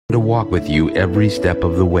to walk with you every step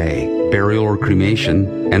of the way. Burial or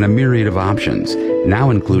cremation, and a myriad of options, now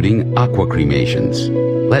including aqua cremations.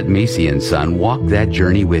 Let Macy & Son walk that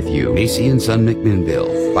journey with you. Macy & Son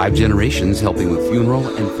McMinnville, 5 generations helping with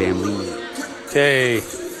funeral and family needs. Okay,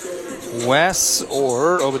 Wes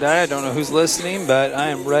or Obadiah, I don't know who's listening, but I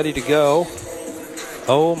am ready to go.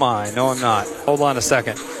 Oh my, no I'm not. Hold on a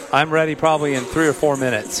second. I'm ready probably in 3 or 4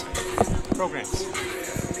 minutes. Programs.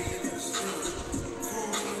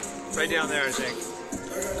 Right down there, I think.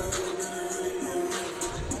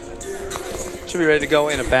 Should be ready to go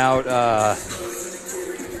in about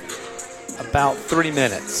 3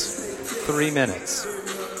 minutes. 3 minutes.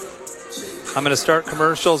 I'm going to start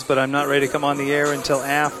commercials, but I'm not ready to come on the air until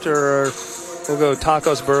after we'll go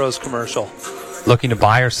Tacos Burros commercial. Looking to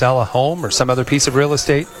buy or sell a home or some other piece of real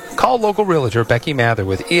estate? Call local realtor Becky Mather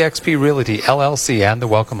with eXp Realty LLC and the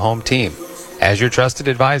Welcome Home team. As your trusted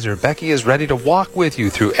advisor, Becky is ready to walk with you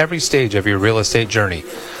through every stage of your real estate journey.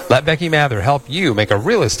 Let Becky Mather help you make a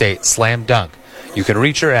real estate slam dunk. You can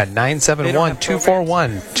reach her at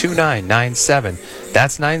 971-241-2997.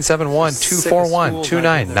 That's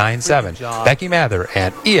 971-241-2997. Becky Mather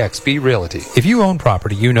at eXp Realty. If you own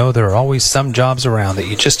property, you know there are always some jobs around that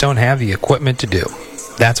you just don't have the equipment to do.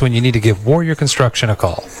 That's when you need to give Warrior Construction a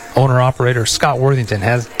call. Owner-operator Scott Worthington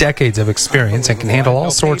has decades of experience and can handle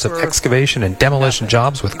all sorts of excavation and demolition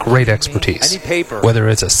jobs with great expertise. Whether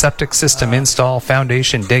it's a septic system install,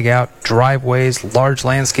 foundation dig-out, driveways, large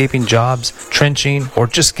landscaping jobs, trenching, or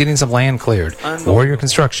just getting some land cleared, Warrior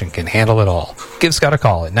Construction can handle it all. Give Scott a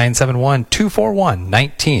call at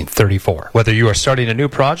 971-241-1934. Whether you are starting a new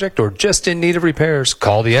project or just in need of repairs,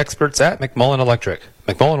 call the experts at McMullen Electric.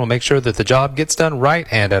 McMullen will make sure that the job gets done right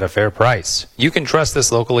and at a fair price. You can trust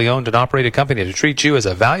this locally owned and operated company to treat you as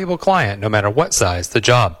a valuable client no matter what size the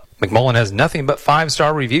job. McMullen has nothing but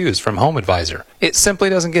 5-star reviews from HomeAdvisor. It simply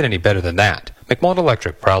doesn't get any better than that. McMullen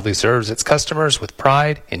Electric proudly serves its customers with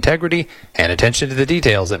pride, integrity, and attention to the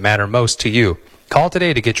details that matter most to you. Call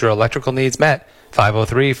today to get your electrical needs met.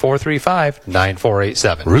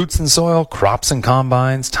 503-435-9487. Roots and soil, crops and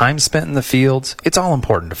combines, time spent in the fields, it's all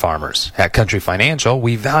important to farmers. At Country Financial,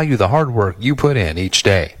 we value the hard work you put in each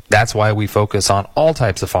day. That's why we focus on all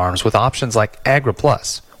types of farms with options like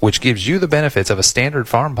AgriPlus, which gives you the benefits of a standard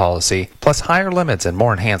farm policy, plus higher limits and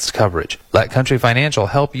more enhanced coverage. Let Country Financial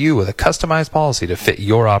help you with a customized policy to fit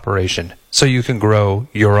your operation, so you can grow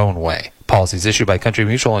your own way. Policies issued by Country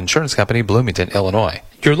Mutual Insurance Company, Bloomington, Illinois.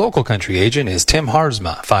 Your local Country agent is Tim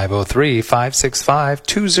Harzma,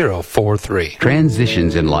 503-565-2043.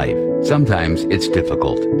 Transitions in life. Sometimes it's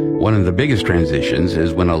difficult. One of the biggest transitions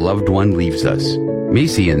is when a loved one leaves us.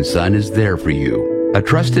 Macy & Son is there for you. A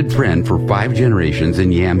trusted friend for 5 generations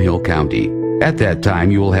in Yamhill County. At that time,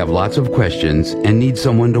 you will have lots of questions and need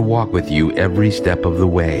someone to walk with you every step of the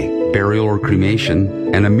way. Burial or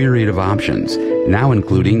cremation, and a myriad of options, now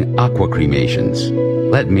including aqua cremations.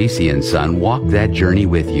 Let Macy & Son walk that journey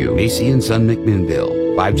with you. Macy & Son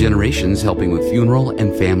McMinnville, 5 generations helping with funeral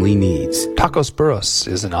and family needs. Tacos Burros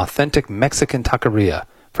is an authentic Mexican taqueria.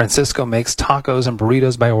 Francisco makes tacos and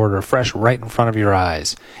burritos by order, fresh right in front of your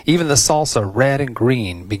eyes. Even the salsa, red and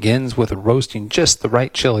green, begins with roasting just the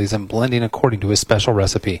right chilies and blending according to his special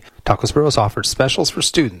recipe. Tacos Burros offers specials for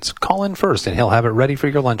students. Call in first and he'll have it ready for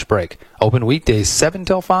your lunch break. Open weekdays 7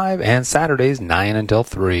 till 5 and Saturdays 9 until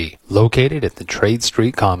 3. Located at the Trade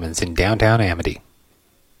Street Commons in downtown Amity.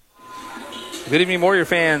 Good evening, Warrior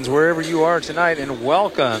fans, wherever you are tonight, and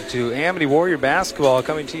welcome to Amity Warrior Basketball,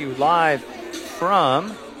 coming to you live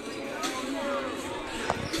from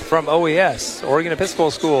OES, Oregon Episcopal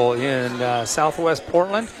School in southwest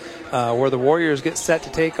Portland, where the Warriors get set to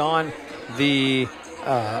take on the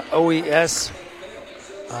OES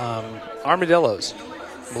Armadillos,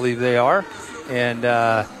 I believe they are. And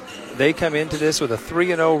they come into this with a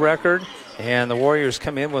 3-0 record, and the Warriors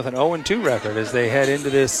come in with an 0-2 record as they head into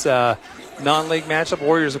this non-league matchup.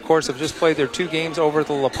 Warriors, of course, have just played their 2 games over at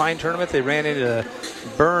the Lapine tournament. They ran into the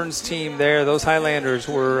Burns team there. Those Highlanders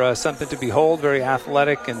were something to behold, very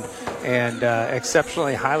athletic and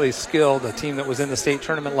exceptionally highly skilled, a team that was in the state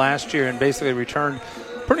tournament last year and basically returned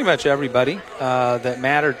pretty much everybody that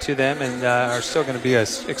mattered to them, and are still going to be an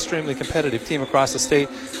extremely competitive team across the state.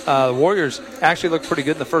 The Warriors actually looked pretty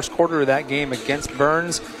good in the first quarter of that game against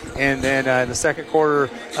Burns, and then in the second quarter,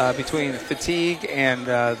 between fatigue and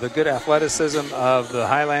the good athleticism of the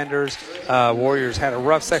Highlanders, Warriors had a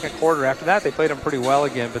rough second quarter. After that, they played them pretty well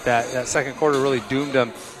again, but that second quarter really doomed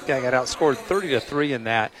them. They got outscored 30-3 in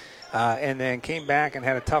that. And then came back and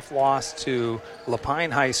had a tough loss to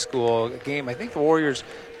Lapine High School, a game I think the Warriors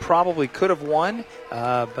probably could have won,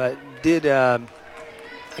 but did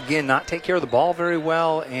again, not take care of the ball very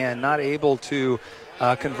well and not able to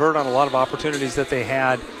convert on a lot of opportunities that they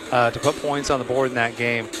had to put points on the board in that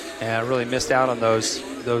game, and really missed out on those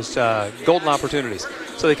golden opportunities.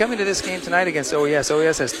 So they come into this game tonight against OES.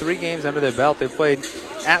 OES has 3 games under their belt. They played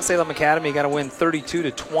at Salem Academy, got to win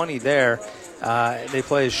 32-20 there. They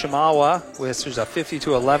play Shamawa, which is a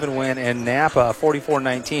 50-11 win, and Napa, a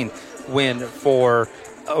 44-19 win for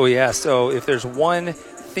OES. So if there's one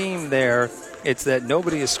theme there, it's that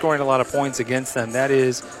nobody is scoring a lot of points against them. That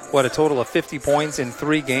is, a total of 50 points in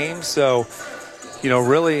 3 games. So,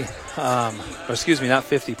 really, not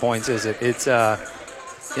 50 points, is it? It's,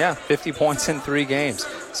 50 points in 3 games.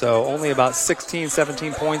 So only about 16,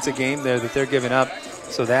 17 points a game there that they're giving up.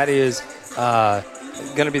 So that is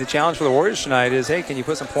going to be the challenge for the Warriors tonight is, hey, can you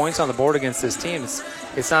put some points on the board against this team?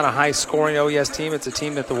 It's not a high-scoring OES team. It's a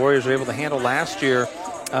team that the Warriors were able to handle last year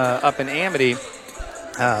up in Amity.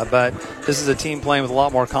 But this is a team playing with a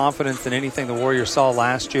lot more confidence than anything the Warriors saw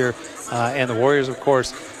last year. And the Warriors, of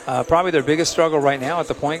course, probably their biggest struggle right now at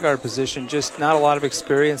the point guard position, just not a lot of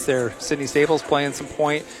experience there. Sydney Staples playing some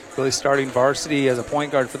point, really starting varsity as a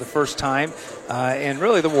point guard for the first time. And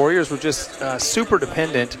really the Warriors were just super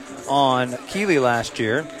dependent on Keeley last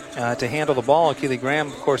year to handle the ball. Keeley Graham,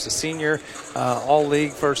 of course, a senior,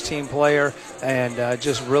 all-league first-team player, and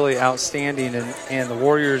just really outstanding. And the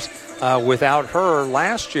Warriors, without her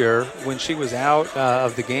last year, when she was out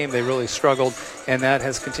of the game, they really struggled, and that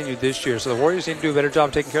has continued this year. So the Warriors need to do a better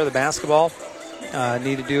job taking care of the basketball,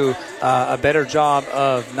 need to do a better job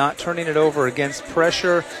of not turning it over against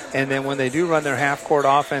pressure, and then when they do run their half-court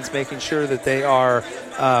offense, making sure that they are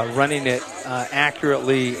running it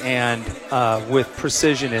accurately and with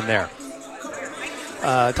precision in there.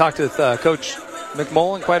 Talked with Coach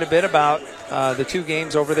McMullen quite a bit about the 2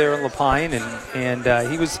 games over there in Lapine, and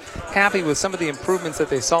he was happy with some of the improvements that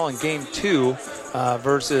they saw in Game 2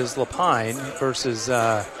 versus Lapine, versus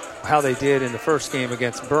how they did in the first game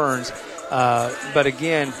against Burns. But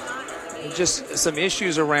again, just some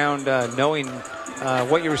issues around knowing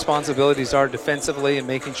what your responsibilities are defensively and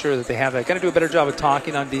making sure that they have that. Got to do a better job of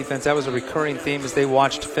talking on defense. That was a recurring theme as they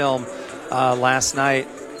watched film last night.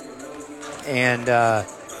 And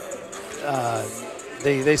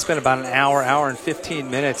they spent about an hour and 15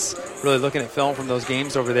 minutes really looking at film from those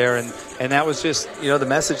games over there. And that was just, the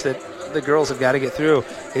message that the girls have got to get through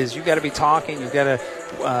is you've got to be talking. You've got to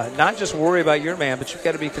not just worry about your man, but you've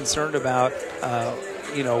got to be concerned about,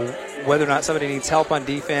 whether or not somebody needs help on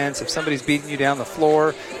defense. If somebody's beating you down the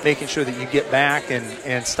floor, making sure that you get back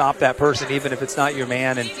and stop that person, even if it's not your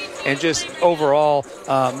man. And just overall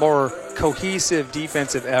more cohesive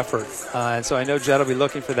defensive effort. And so I know Jed will be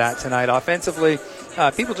looking for that tonight. Offensively,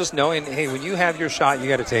 people just knowing, hey, when you have your shot, you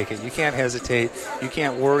got to take it. You can't hesitate. You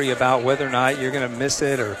can't worry about whether or not you're going to miss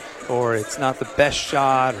it or it's not the best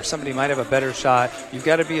shot or somebody might have a better shot. You've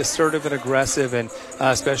got to be assertive and aggressive, and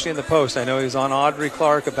especially in the post. I know he was on Audrey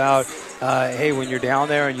Clark about, hey, when you're down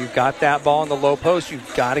there and you've got that ball in the low post,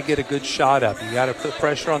 you've got to get a good shot up. You got to put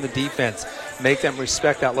pressure on the defense, make them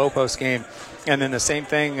respect that low post game. And then the same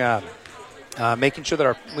thing, making sure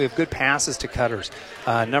that we have good passes to cutters.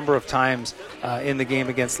 A number of times in the game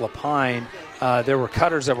against Lapine, there were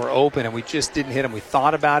cutters that were open and we just didn't hit them. We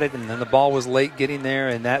thought about it, and then the ball was late getting there,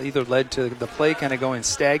 and that either led to the play kind of going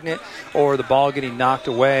stagnant or the ball getting knocked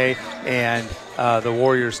away and the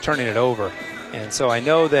Warriors turning it over. And so I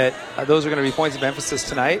know that those are going to be points of emphasis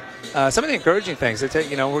tonight. Some of the encouraging things, we're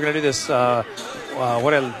going to do this, what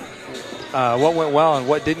went well and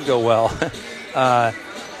what didn't go well.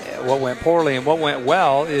 What went poorly and what went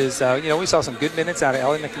well is, we saw some good minutes out of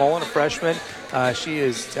Ellie McMullen, a freshman. She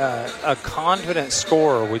is a confident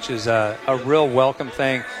scorer, which is a real welcome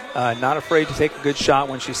thing. Not afraid to take a good shot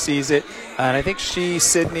when she sees it. And I think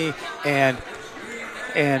Sydney and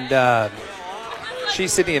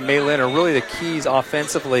Maylin are really the keys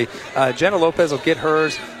offensively. Jenna Lopez will get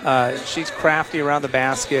hers. She's crafty around the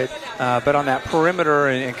basket. But on that perimeter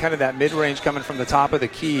and kind of that mid-range coming from the top of the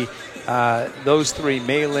key, those 3,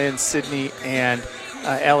 Maylin, Sydney, and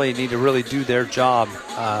Ellie, need to really do their job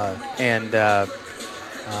and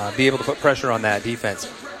be able to put pressure on that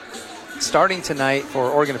defense. Starting tonight for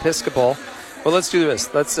Oregon Episcopal, well, let's do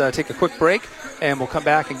this. Let's take a quick break, and we'll come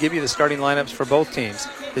back and give you the starting lineups for both teams.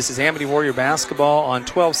 This is Amity Warrior Basketball on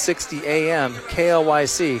 1260 AM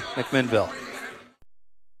KLYC McMinnville.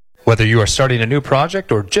 Whether you are starting a new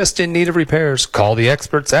project or just in need of repairs, call the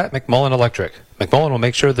experts at McMullen Electric. McMullen will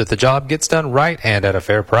make sure that the job gets done right and at a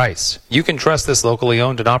fair price. You can trust this locally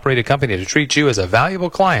owned and operated company to treat you as a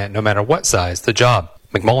valuable client no matter what size the job.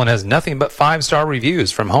 McMullen has nothing but 5-star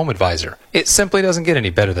reviews from HomeAdvisor. It simply doesn't get any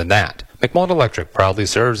better than that. McMullen Electric proudly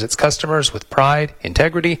serves its customers with pride,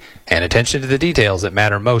 integrity, and attention to the details that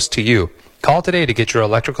matter most to you. Call today to get your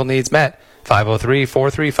electrical needs met.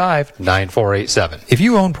 503-435-9487. If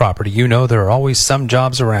you own property, you know there are always some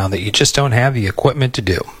jobs around that you just don't have the equipment to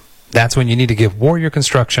do. That's when you need to give Warrior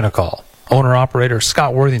Construction a call. Owner-operator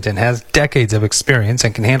Scott Worthington has decades of experience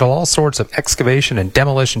and can handle all sorts of excavation and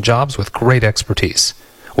demolition jobs with great expertise.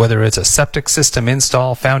 Whether it's a septic system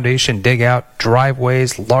install, foundation dig-out,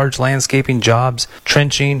 driveways, large landscaping jobs,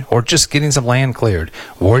 trenching, or just getting some land cleared,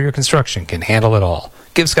 Warrior Construction can handle it all.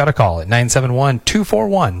 Give Scott a call at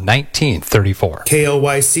 971-241-1934.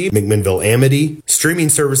 KLYC, McMinnville Amity. Streaming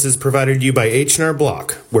services provided to you by H&R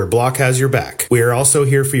Block, where Block has your back. We are also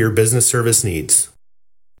here for your business service needs.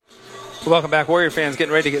 Welcome back, Warrior fans.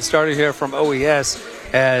 Getting ready to get started here from OES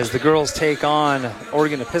as the girls take on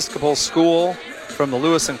Oregon Episcopal School from the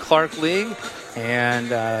Lewis and Clark League.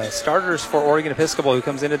 And starters for Oregon Episcopal, who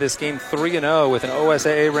comes into this game 3-0 with an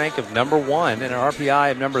OSAA rank of number 1 and an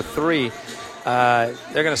RPI of number 3. They're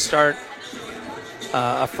going to start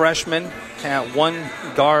a freshman at one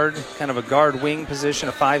guard, kind of a guard wing position,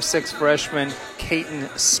 a 5'6" freshman,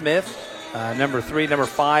 Kaiten Smith. Number 3, number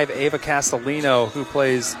 5, Ava Castellino, who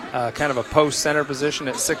plays kind of a post center position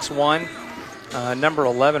at 6'1". Number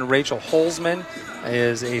 11, Rachel Holzman,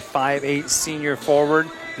 is a 5'8" senior forward.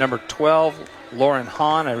 Number 12, Lauren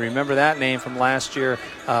Hahn, I remember that name from last year,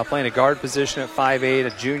 playing a guard position at 5'8",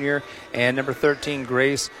 a junior. And number 13,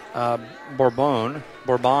 Grace Bourbon,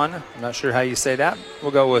 I'm not sure how you say that.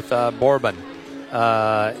 We'll go with Bourbon.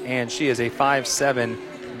 And she is a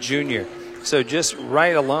 5'7" junior. So just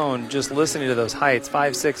right alone, just listening to those heights,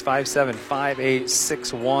 5'6", 5'7", 5'8",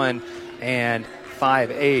 6'1", and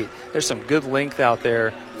 5'8". There's some good length out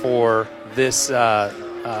there for this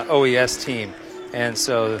OES team. And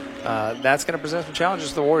so that's going to present some challenges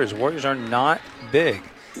to the Warriors. The Warriors are not big.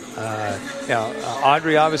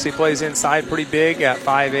 Audrey obviously plays inside pretty big at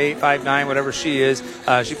 5'8", 5'9", whatever she is.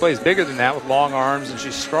 She plays bigger than that with long arms, and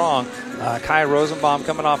she's strong. Kaya Rosenbaum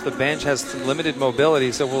coming off the bench has some limited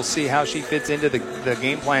mobility, so we'll see how she fits into the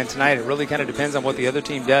game plan tonight. It really kind of depends on what the other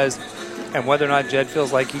team does and whether or not Jed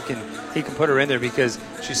feels like he can put her in there, because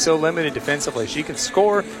she's so limited defensively. She can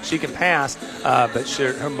score, she can pass, but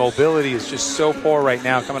her mobility is just so poor right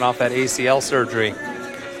now coming off that ACL surgery.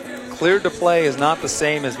 Cleared to play is not the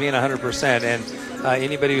same as being 100%, and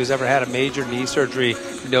anybody who's ever had a major knee surgery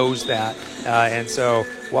knows that. And so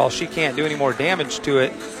while she can't do any more damage to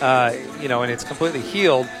it, and it's completely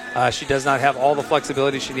healed, she does not have all the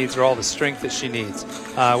flexibility she needs or all the strength that she needs,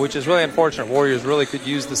 which is really unfortunate. Warriors really could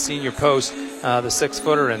use the senior post, the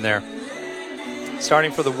 6-footer in there.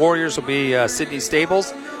 Starting for the Warriors will be Sydney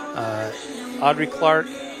Stables, Audrey Clark,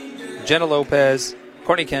 Jenna Lopez,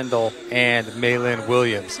 Courtney Kendall, and Maylin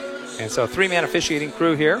Williams. And so 3-man officiating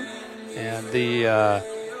crew here. And the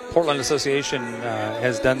Portland Association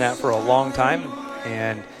has done that for a long time.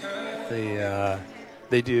 And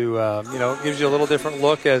they do, gives you a little different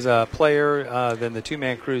look as a player than the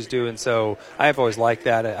 2-man crews do. And so I've always liked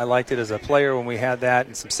that. I liked it as a player when we had that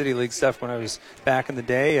and some City League stuff when I was back in the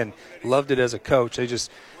day, and loved it as a coach.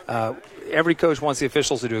 Every coach wants the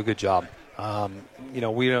officials to do a good job.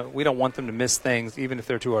 We don't want them to miss things, even if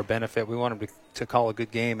they're to our benefit. We want them to call a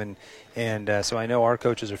good game, and so I know our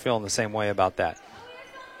coaches are feeling the same way about that.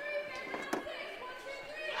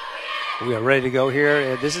 We are ready to go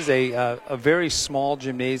here. This is a very small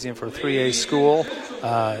gymnasium for a 3A school.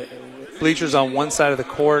 Bleachers on one side of the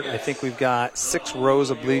court. I think we've got 6 rows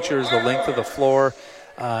of bleachers, the length of the floor,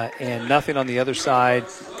 and nothing on the other side.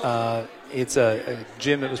 It's a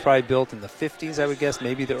gym that was probably built in the 50s, I would guess,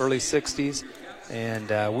 maybe the early 60s. And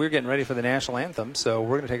we're getting ready for the national anthem, so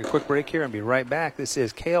we're going to take a quick break here and be right back. This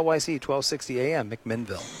is KLYC 1260 AM,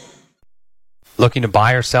 McMinnville. Looking to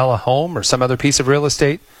buy or sell a home or some other piece of real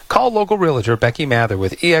estate? Call local realtor Becky Mather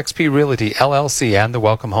with eXp Realty LLC and the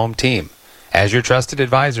Welcome Home team. As your trusted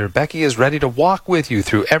advisor, Becky is ready to walk with you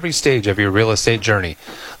through every stage of your real estate journey.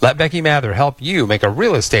 Let Becky Mather help you make a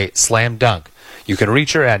real estate slam dunk. You can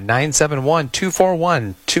reach her at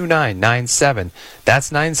 971-241-2997. That's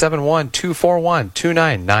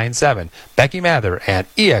 971-241-2997. Becky Mather at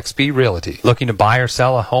eXp Realty. Looking to buy or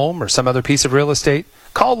sell a home or some other piece of real estate?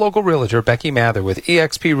 Call local realtor Becky Mather with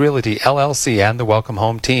eXp Realty LLC and the Welcome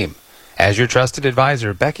Home team. As your trusted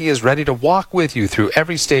advisor, Becky is ready to walk with you through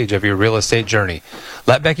every stage of your real estate journey.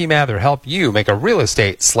 Let Becky Mather help you make a real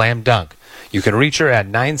estate slam dunk. You can reach her at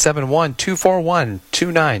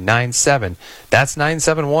 971-241-2997. That's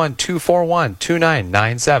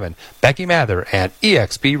 971-241-2997. Becky Mather at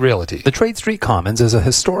eXp Realty. The Trade Street Commons is a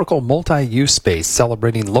historical multi-use space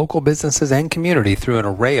celebrating local businesses and community through an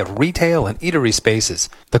array of retail and eatery spaces.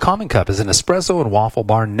 The Common Cup is an espresso and waffle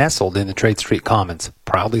bar nestled in the Trade Street Commons,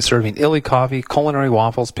 proudly serving illy coffee, culinary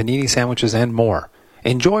waffles, panini sandwiches, and more.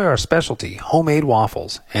 Enjoy our specialty, homemade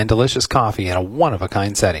waffles, and delicious coffee in a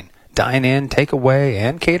one-of-a-kind setting. Dine in, take away,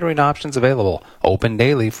 and catering options available. Open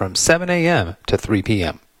daily from 7 a.m. to 3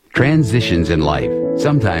 p.m. Transitions in life.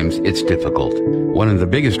 Sometimes it's difficult. One of the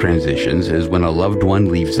biggest transitions is when a loved one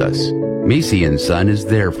leaves us. Macy & Son is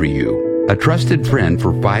there for you. A trusted friend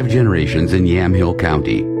for 5 generations in Yamhill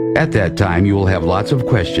County. At that time, you will have lots of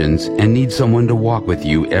questions and need someone to walk with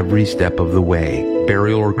you every step of the way.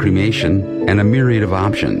 Burial or cremation, and a myriad of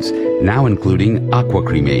options, now including aqua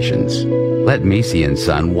cremations. Let Macy &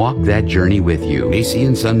 Son walk that journey with you.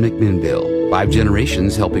 Macy & Son McMinnville. 5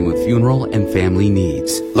 generations helping with funeral and family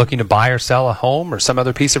needs. Looking to buy or sell a home or some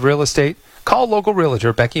other piece of real estate? Call local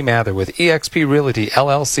realtor Becky Mather with eXp Realty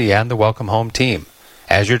LLC and the Welcome Home team.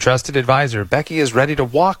 As your trusted advisor, Becky is ready to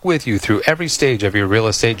walk with you through every stage of your real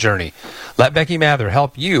estate journey. Let Becky Mather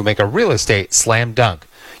help you make a real estate slam dunk.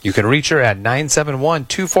 You can reach her at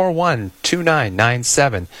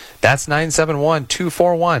 971-241-2997. That's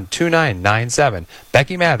 971-241-2997.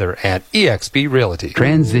 Becky Mather at eXp Realty.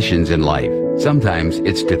 Transitions in life. Sometimes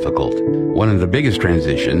it's difficult. One of the biggest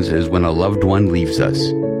transitions is when a loved one leaves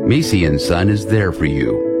us. Macy & Son is there for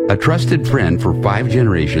you. A trusted friend for 5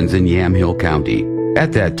 generations in Yamhill County.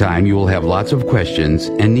 At that time, you will have lots of questions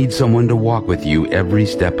and need someone to walk with you every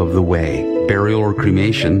step of the way. Burial or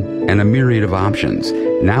cremation, and a myriad of options,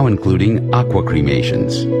 now including aqua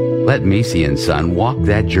cremations. Let Macy & Son walk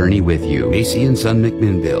that journey with you. Macy & Son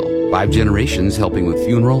McMinnville. 5 generations helping with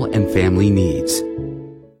funeral and family needs.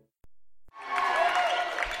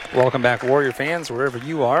 Welcome back, Warrior fans, wherever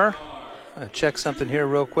you are. Check something here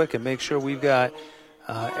real quick and make sure we've got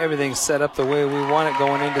everything set up the way we want it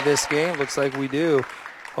going into this game. Looks like we do.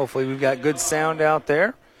 Hopefully we've got good sound out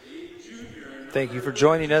there. Thank you for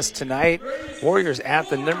joining us tonight. Warriors at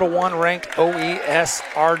the #1 ranked OES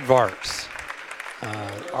Aardvarks.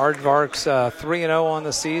 Aardvarks 3-0 on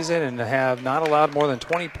the season and have not allowed more than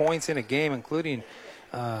 20 points in a game, including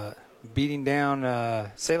beating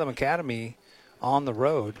down Salem Academy on the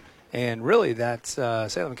road. And really, that's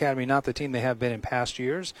Salem Academy, not the team they have been in past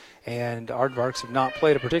years. And Aardvarks have not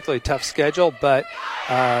played a particularly tough schedule, but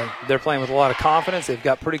they're playing with a lot of confidence. They've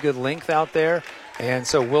got pretty good length out there. And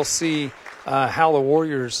so we'll see how the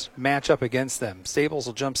Warriors match up against them. Stables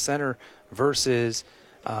will jump center versus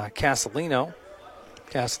Castellino.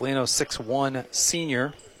 Castellino, 6'1"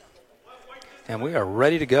 senior. And we are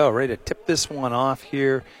ready to go, ready to tip this one off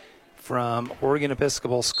here from Oregon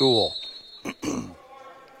Episcopal School.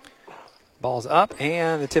 Ball's up,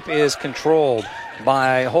 and the tip is controlled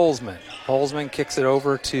by Holzman. Holzman kicks it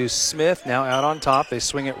over to Smith, now out on top. They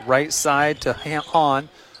swing it right side to Han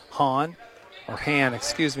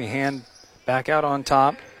back out on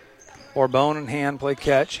top. Borbone and Han play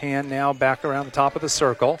catch. Han now back around the top of the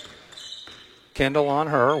circle. Kendall on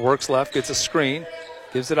her, works left, gets a screen,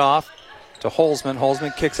 gives it off to Holzman.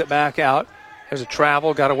 Holzman kicks it back out. There's a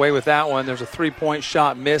travel, got away with that one. There's a 3-point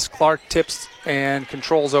shot missed. Clark tips and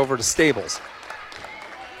controls over to Stables.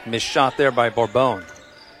 Missed shot there by Borbone.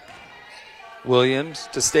 Williams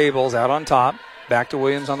to Stables, out on top. Back to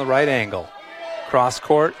Williams on the right angle. Cross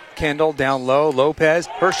court, Kendall down low. Lopez,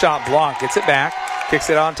 her shot blocked, gets it back. Kicks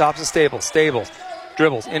it on top to Stables. Stables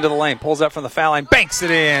dribbles into the lane, pulls up from the foul line, banks it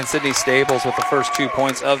in. Sydney Stables with the first 2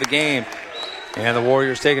 points of the game. And the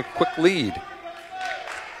Warriors take a quick lead.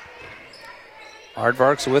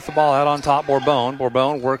 Aardvarks with the ball out on top, Borbone.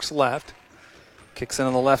 Borbone works left. Kicks in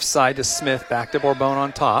on the left side to Smith. Back to Borbone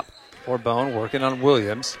on top. Borbone working on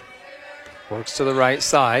Williams. Works to the right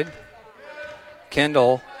side.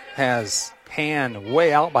 Kendall has Han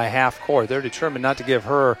way out by half court. They're determined not to give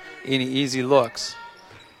her any easy looks.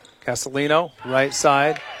 Castellino, right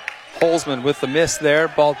side. Holzman with the miss there.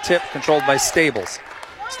 Ball tip controlled by Stables.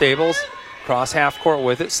 Stables cross half court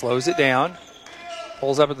with it, slows it down.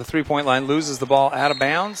 Pulls up at the 3-point line, loses the ball out of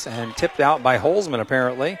bounds, and tipped out by Holzman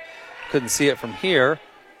apparently. Couldn't see it from here.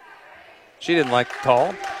 She didn't like the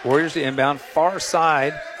call. Warriors to inbound, far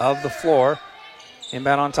side of the floor.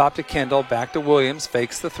 Inbound on top to Kendall, back to Williams,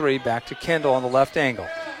 fakes the 3, back to Kendall on the left angle.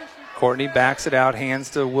 Courtney backs it out, hands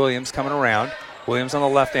to Williams coming around. Williams on the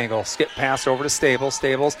left angle, skip pass over to Stables.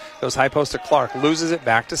 Stables goes high post to Clark, loses it,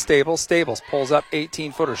 back to Stables. Stables pulls up,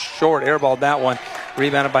 18-footer short, airballed that one,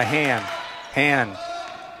 rebounded by Han. Han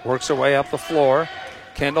works her way up the floor,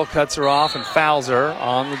 Kendall cuts her off and fouls her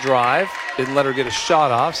on the drive. Didn't let her get a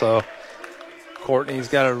shot off, so Courtney's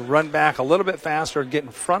got to run back a little bit faster and get in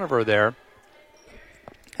front of her there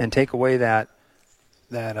and take away that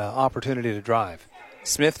opportunity to drive.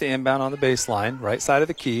 Smith to inbound on the baseline, right side of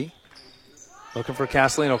the key. Looking for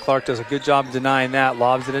Castellino. Clark does a good job denying that.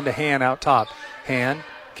 Lobs it into Han out top. Han,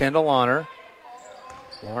 Kendall on her.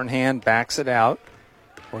 Lauren Han backs it out.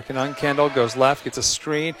 Working on Kendall, goes left, gets a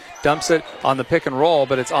screen, dumps it on the pick and roll,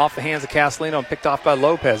 but it's off the hands of Castellino and picked off by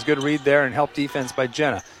Lopez. Good read there and help defense by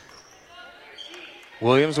Jenna.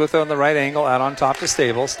 Williams with it on the right angle, out on top to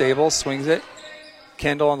Stables. Stables swings it.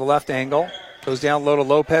 Kendall on the left angle. Goes down low to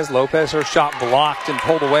Lopez. Lopez, her shot blocked and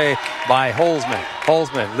pulled away by Holzman.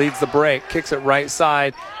 Holzman leads the break, kicks it right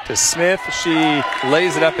side to Smith. She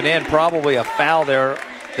lays it up and in. Probably a foul there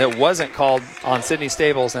that wasn't called on Sydney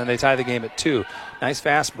Stables, and they tie the game at 2. Nice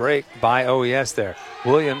fast break by OES there.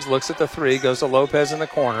 Williams looks at the three, goes to Lopez in the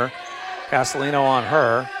corner. Castellino on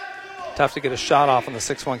her. Tough to get a shot off on the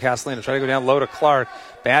 6'1 Castellino. Try to go down low to Clark.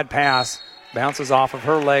 Bad pass. Bounces off of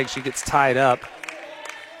her leg. She gets tied up.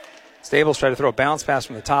 Stables tried to throw a bounce pass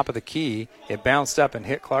from the top of the key. It bounced up and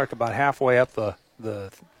hit Clark about halfway up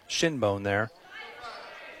the shin bone there.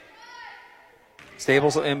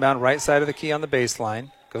 Stables will inbound right side of the key on the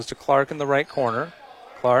baseline. Goes to Clark in the right corner.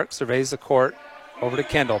 Clark surveys the court. Over to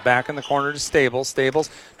Kendall. Back in the corner to Stables. Stables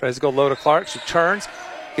tries to go low to Clark. She turns.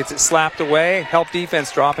 Gets it slapped away. Help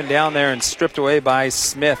defense dropping down there and stripped away by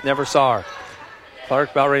Smith. Never saw her.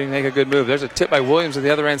 Clark about ready to make a good move. There's a tip by Williams at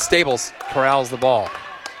the other end. Stables corrals the ball.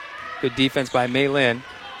 Good defense by Maylin.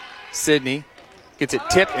 Sydney gets it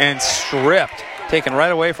tipped and stripped. Taken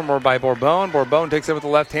right away from her by Bourbon. Bourbon takes it with the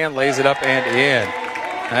left hand, lays it up and in.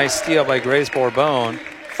 Nice steal by Grace Bourbon,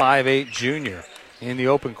 5'8 junior in the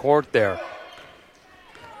open court there.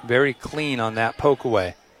 Very clean on that poke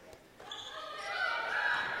away.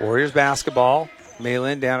 Warriors basketball.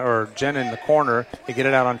 Maylin down, or Jenna in the corner. They get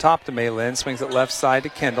it out on top to Maylin. Swings it left side to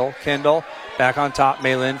Kendall. Kendall back on top.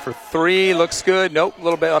 Maylin for three. Looks good. Nope, a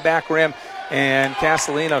little bit of back rim. And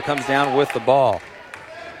Castellino comes down with the ball.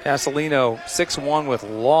 Castellino, 6'1 with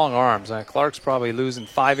long arms. Clark's probably losing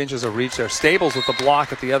 5 inches of reach there. Stables with the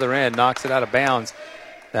block at the other end. Knocks it out of bounds.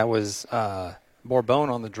 That was Bourbon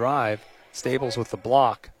on the drive. Stables with the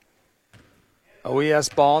block. OES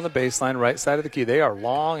ball on the baseline, right side of the key. They are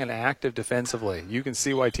long and active defensively. You can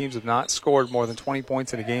see why teams have not scored more than 20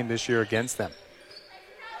 points in a game this year against them.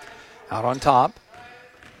 Out on top.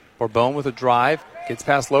 Bourbon with a drive. Gets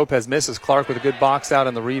past Lopez. Misses. Clark with a good box out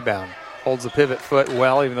and the rebound. Holds the pivot foot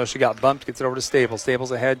well, even though she got bumped. Gets it over to Stables.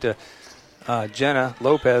 Stables ahead to Jenna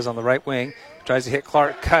Lopez on the right wing. Tries to hit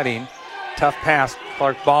Clark cutting. Tough pass.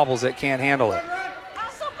 Clark bobbles it. Can't handle it.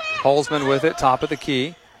 Holzman with it. Top of the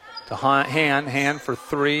key. To Han for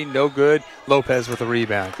three, no good. Lopez with a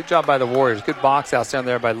rebound. Good job by the Warriors. Good box outs down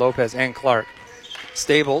there by Lopez and Clark.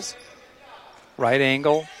 Stables, right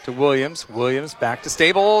angle to Williams. Williams back to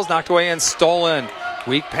Stables, knocked away and stolen.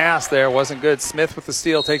 Weak pass there, wasn't good. Smith with the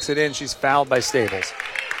steal, takes it in. She's fouled by Stables.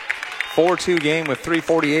 4-2 game with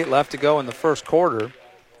 3:48 left to go in the first quarter.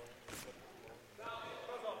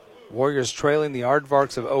 Warriors trailing the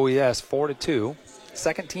Aardvarks of OES 4-2.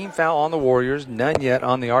 Second team foul on the Warriors, none yet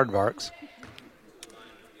on the Aardvarks.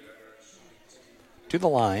 To the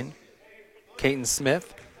line, Kaiten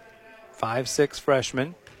Smith, 5'6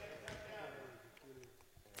 freshman.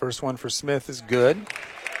 First one for Smith is good.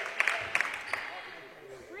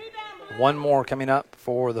 One more coming up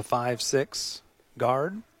for the 5'6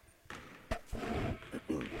 guard.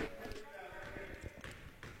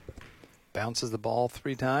 Bounces the ball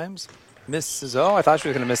 3 times. Misses. Oh, I thought she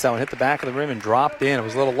was going to miss that one. Hit the back of the rim and dropped in. It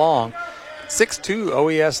was a little long. 6-2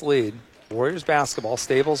 OES lead. Warriors basketball.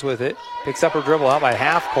 Stables with it. Picks up her dribble out by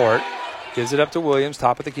half court. Gives it up to Williams.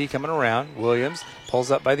 Top of the key coming around. Williams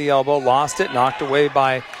pulls up by the elbow. Lost it. Knocked away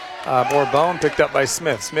by Bourbon. Picked up by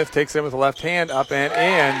Smith. Smith takes it in with the left hand. Up and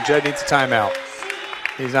in. Judd needs a timeout.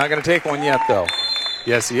 He's not going to take one yet, though.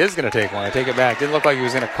 Yes, he is going to take one. I take it back. Didn't look like he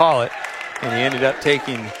was going to call it. And he ended up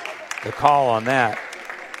taking the call on that.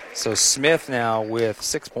 So Smith now with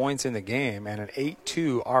 6 points in the game and an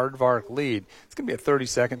 8-2 Aardvark lead. It's going to be a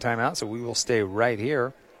 30-second timeout, so we will stay right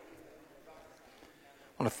here.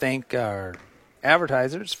 I want to thank our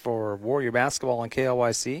advertisers for Warrior Basketball on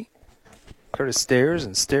KLYC. Curtis Stairs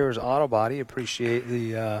and Stairs Auto Body. Appreciate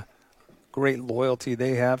the great loyalty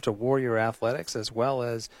they have to Warrior Athletics, as well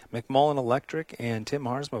as McMullen Electric and Tim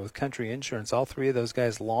Harsma with Country Insurance. All three of those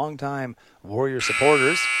guys longtime Warrior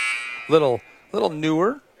supporters. Little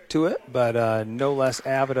newer to it, but no less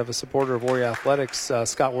avid of a supporter of Warrior Athletics.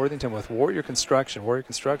 Scott Worthington with Warrior Construction. Warrior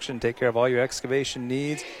Construction take care of all your excavation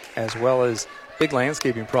needs, as well as big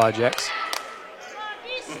landscaping projects.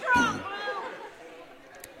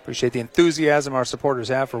 Appreciate the enthusiasm our supporters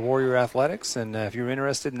have for Warrior Athletics, and if you're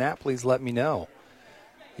interested in that, please let me know.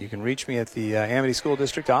 You can reach me at the Amity School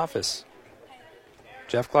District office.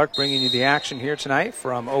 Jeff Clark bringing you the action here tonight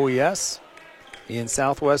from OES in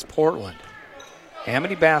Southwest Portland.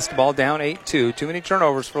 Amity basketball down 8-2. Too many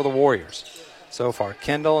turnovers for the Warriors so far.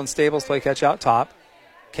 Kendall and Stables play catch out top.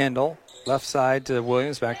 Kendall, left side to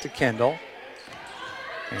Williams, back to Kendall.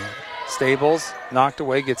 And Stables knocked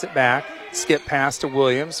away, gets it back. Skip pass to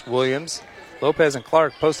Williams. Williams, Lopez and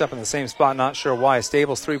Clark post up in the same spot, not sure why.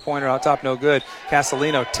 Stables three-pointer out top, no good.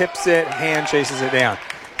 Castellino tips it, Hand chases it down.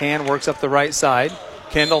 Hand works up the right side.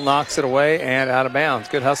 Kendall knocks it away and out of bounds.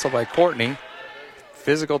 Good hustle by Courtney.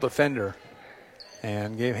 Physical defender.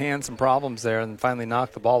 And gave Hand some problems there and finally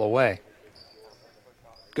knocked the ball away.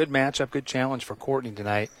 Good matchup, good challenge for Courtney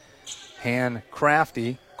tonight. Hand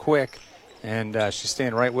crafty, quick, and she's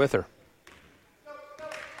staying right with her.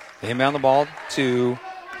 They inbound the ball to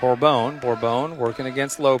Bourbon. Bourbon working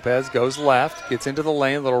against Lopez, goes left, gets into the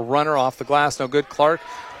lane, little runner off the glass, no good. Clark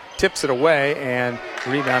tips it away, and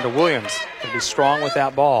rebound to Williams. Going to be strong with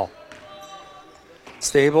that ball.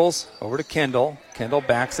 Stables over to Kendall. Kendall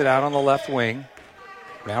backs it out on the left wing.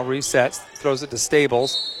 Now resets, throws it to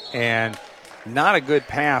Stables, and not a good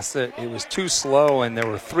pass. It was too slow, and there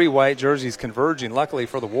were three white jerseys converging. Luckily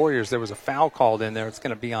for the Warriors, there was a foul called in there. It's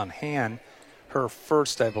going to be on Hand, her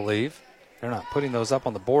first, I believe. They're not putting those up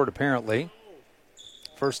on the board, apparently.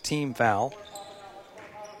 First team foul.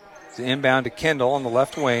 It's inbound to Kendall on the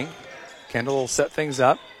left wing. Kendall will set things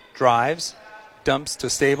up, drives, dumps to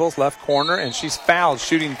Stables, left corner, and she's fouled,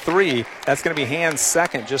 shooting three. That's going to be Hand's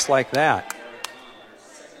second, just like that.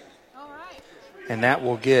 And that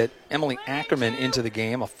will get Emily Ackerman into the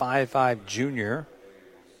game, a 5'5 junior,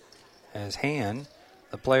 as Hand,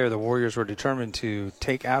 the player the Warriors were determined to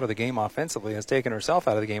take out of the game offensively, has taken herself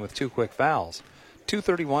out of the game with two quick fouls.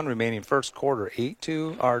 2:31 remaining first quarter,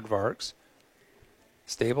 8-2 Aardvarks.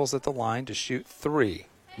 Stables at the line to shoot three.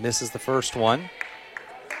 Misses the first one.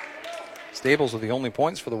 Stables with the only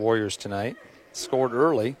points for the Warriors tonight. Scored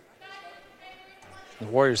early. The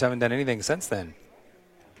Warriors haven't done anything since then.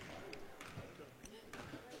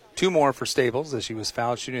 Two more for Stables as she was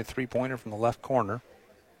fouled shooting a three-pointer from the left corner.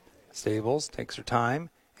 Stables takes her time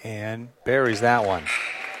and buries that one.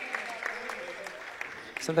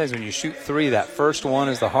 Sometimes when you shoot three, that first one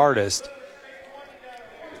is the hardest.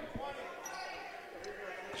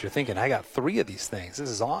 You're thinking, I got three of these things. This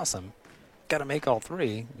is awesome. Got to make all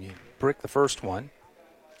three. You brick the first one.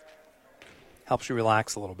 Helps you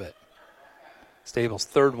relax a little bit. Stables'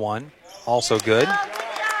 third one, also good.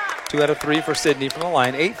 2 out of 3 for Sydney from the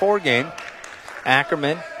line. 8-4 game.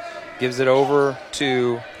 Ackerman gives it over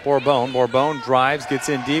to Bourbon. Bourbon drives, gets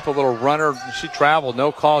in deep, a little runner. She traveled,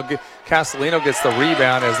 no call. Castellino gets the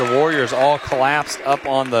rebound as the Warriors all collapsed up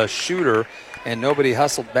on the shooter, and nobody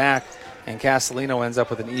hustled back. And Castellino ends up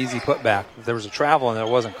with an easy putback. There was a travel and it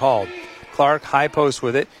wasn't called. Clark, high post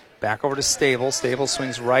with it. Back over to Stables. Stables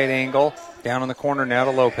swings right angle. Down in the corner now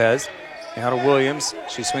to Lopez. Now to Williams.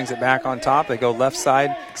 She swings it back on top. They go left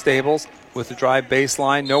side. Stables with the drive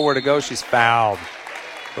baseline. Nowhere to go. She's fouled.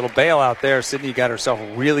 Little bailout there. Sydney got herself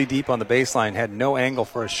really deep on the baseline. Had no angle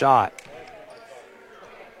for a shot.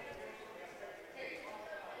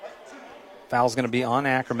 Foul's going to be on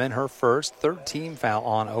Ackerman, her first. Third team foul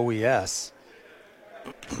on OES.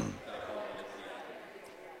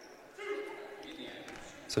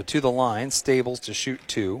 So to the line, Stables to shoot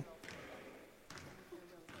two.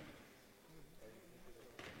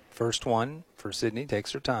 First one for Sydney,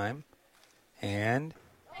 takes her time. And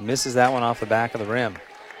misses that one off the back of the rim.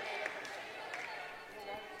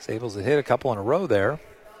 Stables had hit a couple in a row there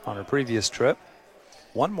on her previous trip.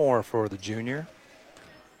 One more for the junior.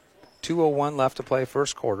 2:01 left to play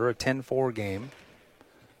first quarter, a 10-4 game.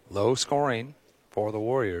 Low scoring for the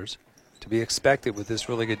Warriors to be expected with this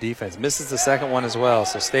really good defense. Misses the second one as well,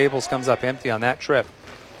 so Stables comes up empty on that trip.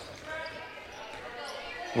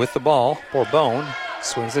 With the ball, Bourbon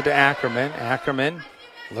swings it to Ackerman. Ackerman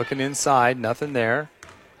looking inside, nothing there.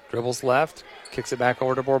 Dribbles left, kicks it back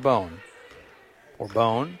over to Bourbon.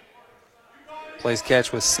 Bourbon plays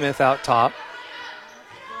catch with Smith out top.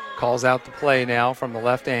 Calls out the play now from the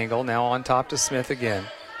left angle. Now on top to Smith again.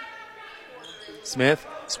 Smith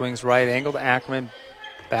swings right angle to Ackerman.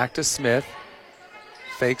 Back to Smith.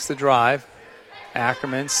 Fakes the drive.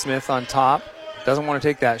 Ackerman, Smith on top. Doesn't want to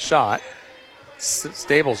take that shot.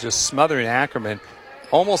 Stables just smothering Ackerman.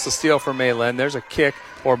 Almost a steal for Maylen. There's a kick.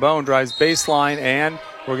 Bourbon drives baseline, and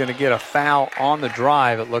we're going to get a foul on the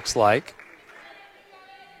drive, it looks like.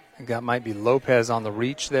 I think that might be Lopez on the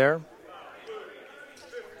reach there.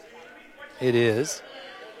 It is.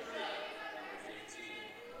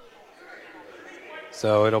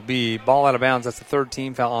 So it'll be ball out of bounds. That's the third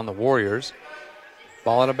team foul on the Warriors.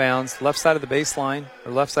 Ball out of bounds, left side of the baseline,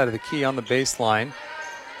 or left side of the key on the baseline.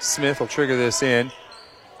 Smith will trigger this in.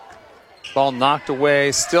 Ball knocked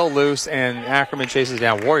away, still loose, and Ackerman chases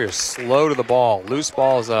down. Warriors slow to the ball. Loose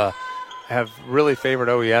balls have really favored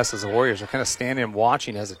OES as the Warriors are kind of standing and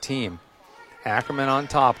watching as a team. Ackerman on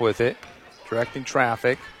top with it, directing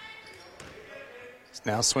traffic.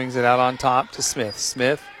 Now swings it out on top to Smith.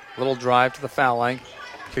 Smith, little drive to the foul line.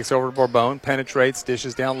 Kicks over to Bourbon, penetrates,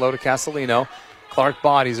 dishes down low to Castellino. Clark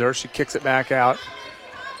bodies her. She kicks it back out.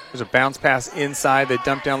 There's a bounce pass inside. They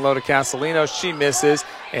dump down low to Castellino. She misses,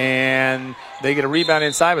 and they get a rebound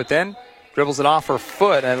inside, but then dribbles it off her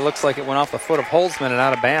foot, and it looks like it went off the foot of Holzman and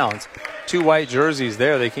out of bounds. 2 white jerseys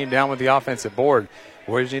there. They came down with the offensive board.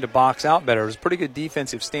 Warriors need to box out better. It was a pretty good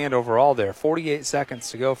defensive stand overall there. 48 seconds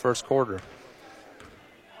to go first quarter.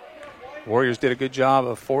 Warriors did a good job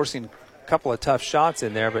of forcing a couple of tough shots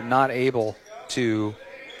in there, but not able to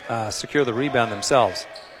secure the rebound themselves.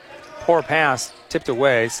 Poor pass, tipped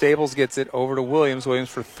away. Stables gets it over to Williams. Williams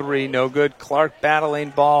for 3, no good. Clark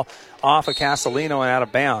battling ball off of Castellino and out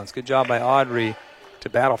of bounds. Good job by Audrey to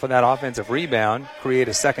battle for that offensive rebound, create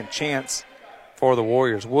a second chance for the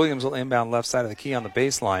Warriors. Williams will inbound left side of the key on the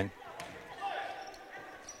baseline.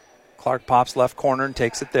 Clark pops left corner and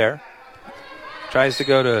takes it there. Tries to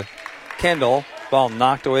go to Kendall. Ball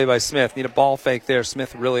knocked away by Smith. Need a ball fake there.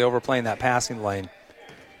 Smith really overplaying that passing lane.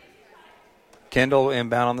 Kendall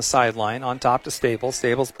inbound on the sideline. On top to Stables.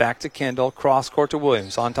 Stables back to Kendall. Cross court to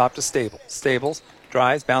Williams. On top to Stables. Stables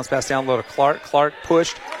drives. Bounce pass down low to Clark. Clark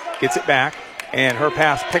pushed. Gets it back. And her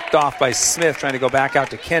pass picked off by Smith trying to go back out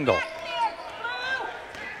to Kendall.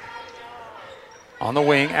 On the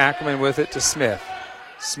wing, Ackerman with it to Smith.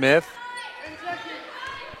 Smith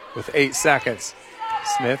with 8 seconds.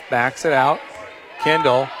 Smith backs it out.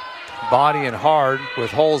 Kendall body and hard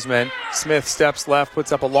with Holzman. Smith steps left,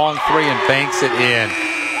 puts up a long 3 and banks it in.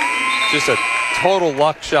 Just a total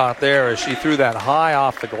luck shot there as she threw that high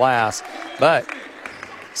off the glass. But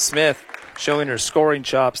Smith showing her scoring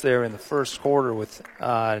chops there in the first quarter with,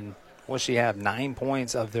 what she have, 9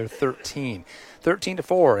 points of their 13.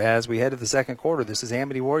 13-4 as we head to the second quarter. This is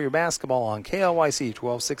Amity Warrior basketball on KLYC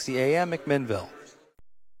 1260 AM McMinnville.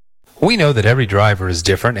 We know that every driver is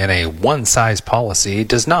different and a one-size policy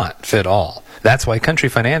does not fit all. That's why Country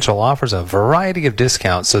Financial offers a variety of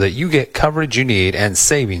discounts so that you get coverage you need and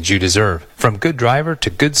savings you deserve. From good driver to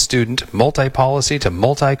good student, multi-policy to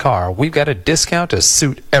multi-car, we've got a discount to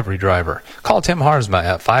suit every driver. Call Tim Harsma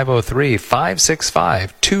at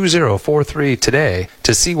 503-565-2043 today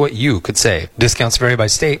to see what you could save. Discounts vary by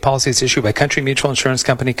state. Policies issued by Country Mutual Insurance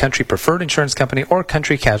Company, Country Preferred Insurance Company, or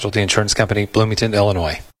Country Casualty Insurance Company, Bloomington,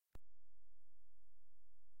 Illinois.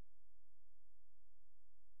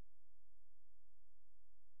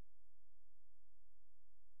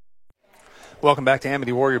 Welcome back to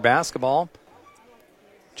Amity Warrior basketball.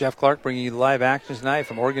 Jeff Clark bringing you the live action tonight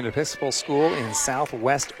from Oregon Episcopal School in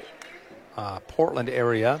southwest Portland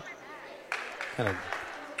area. Kind of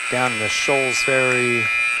down in the Shoals Ferry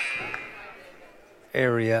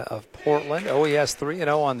area of Portland. OES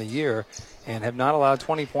 3-0 on the year and have not allowed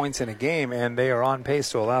 20 points in a game, and they are on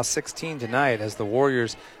pace to allow 16 tonight as the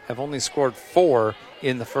Warriors have only scored 4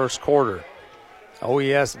 in the first quarter.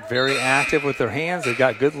 OES very active with their hands. They've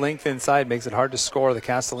got good length inside. Makes it hard to score. The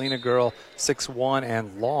Castellina girl, 6'1"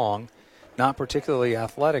 and long. Not particularly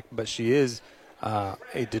athletic, but she is a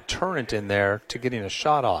deterrent in there to getting a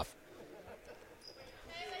shot off.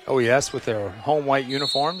 OES with their home white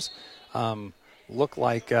uniforms look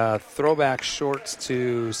like throwback shorts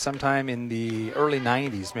to sometime in the early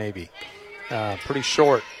 90s maybe. Pretty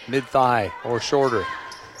short, mid-thigh or shorter.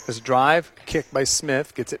 This drive, kick by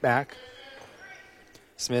Smith, gets it back.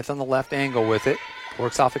 Smith on the left angle with it.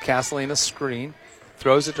 Works off of Castellina's screen.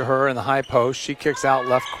 Throws it to her in the high post. She kicks out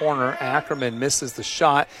left corner. Ackerman misses the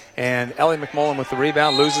shot. And Ellie McMullen with the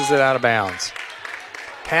rebound loses it out of bounds.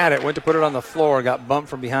 Had it, went to put it on the floor. Got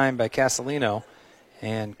bumped from behind by Castellino.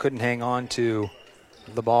 And couldn't hang on to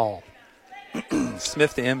the ball.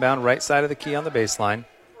 Smith to inbound right side of the key on the baseline.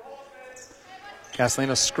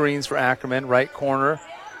 Castellino screens for Ackerman. Right corner.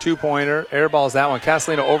 Two-pointer, airballs that one.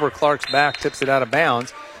 Castellino over Clark's back, tips it out of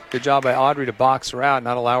bounds. Good job by Audrey to box her out,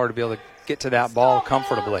 not allow her to be able to get to that ball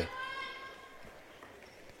comfortably.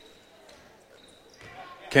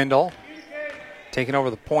 Kendall taking over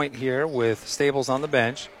the point here with Stables on the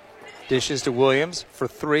bench. Dishes to Williams for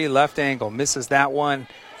 3, left angle. Misses that one.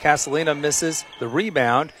 Castellino misses the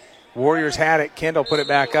rebound. Warriors had it. Kendall put it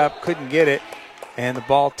back up, couldn't get it. And the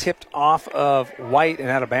ball tipped off of White and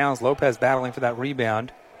out of bounds. Lopez battling for that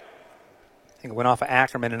rebound. I think it went off of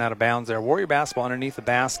Ackerman and out of bounds there. Warrior basketball underneath the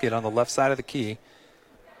basket on the left side of the key.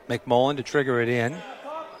 McMullen to trigger it in.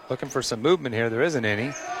 Looking for some movement here. There isn't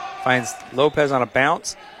any. Finds Lopez on a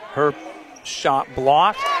bounce. Her shot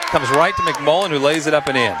blocked. Comes right to McMullen, who lays it up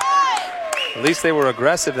and in. At least they were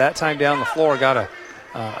aggressive that time down the floor. Got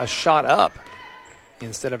a shot up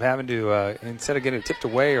instead of having to instead of getting it tipped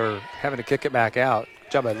away or having to kick it back out.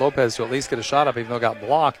 Good job by Lopez to at least get a shot up, even though it got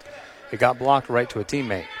blocked. It got blocked right to a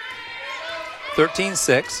teammate.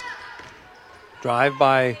 13-6. Drive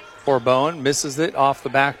by Bourbon. Misses it off the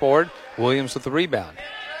backboard. Williams with the rebound.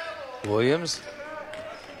 Williams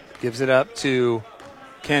gives it up to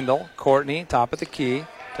Kendall. Courtney, top of the key,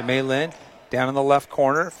 to Maylin. Down in the left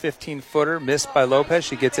corner, 15-footer, missed by Lopez.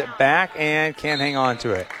 She gets it back and can't hang on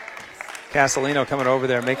to it. Castellino coming over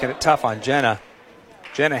there, making it tough on Jenna.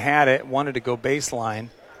 Jenna had it, wanted to go baseline,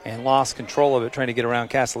 and lost control of it, trying to get around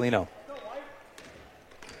Castellino.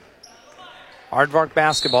 Aardvark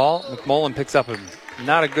basketball. McMullen picks up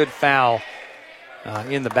not a good foul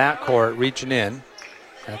in the backcourt, reaching in.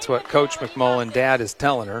 That's what Coach McMullen, Dad, is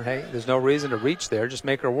telling her. Hey, there's no reason to reach there. Just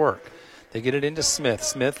make her work. They get it into Smith.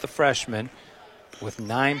 Smith, the freshman, with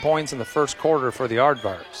 9 points in the first quarter for the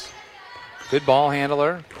Aardvarks. Good ball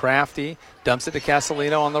handler, crafty, dumps it to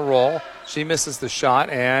Castellino on the roll. She misses the shot,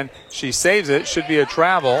 and she saves it. Should be a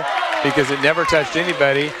travel because it never touched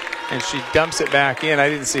anybody, and she dumps it back in. I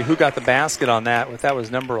didn't see who got the basket on that. If that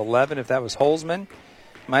was number 11, if that was Holzman,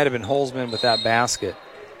 might have been Holzman with that basket.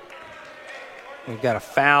 We've got a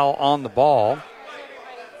foul on the ball.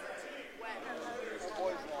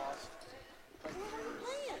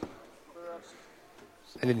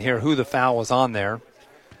 I didn't hear who the foul was on there.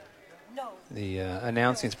 The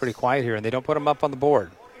announcing is pretty quiet here, and they don't put them up on the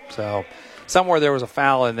board. So somewhere there was a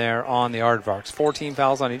foul in there on the Aardvarks. 14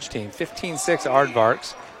 fouls on each team. 15-6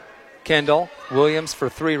 Aardvarks. Kendall, Williams for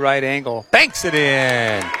three, right angle. Banks it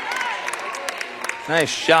in. Nice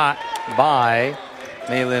shot by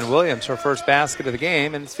Maylin Williams, her first basket of the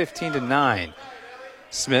game, and it's 15-9.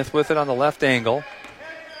 Smith with it on the left angle.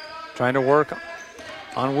 Trying to work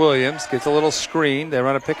on Williams. Gets a little screen. They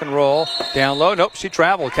run a pick and roll. Down low. Nope, she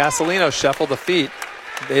traveled. Castellino shuffled the feet.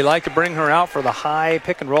 They like to bring her out for the high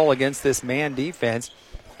pick and roll against this man defense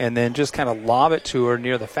and then just kind of lob it to her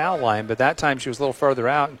near the foul line. But that time she was a little further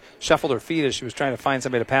out and shuffled her feet as she was trying to find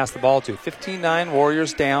somebody to pass the ball to. 15-9,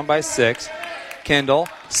 Warriors down by 6. Kendall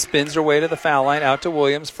spins her way to the foul line, out to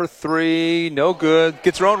Williams for three. No good.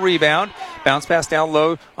 Gets her own rebound. Bounce pass down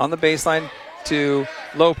low on the baseline to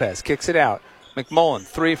Lopez. Kicks it out. McMullen,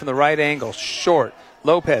 three from the right angle, short.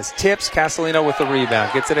 Lopez tips. Castellino with the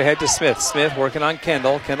rebound. Gets it ahead to Smith. Smith working on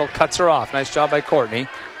Kendall. Kendall cuts her off. Nice job by Courtney.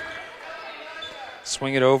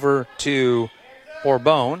 Swing it over to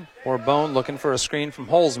Bourbon. Bourbon looking for a screen from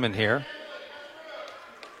Holzman here.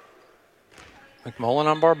 McMullen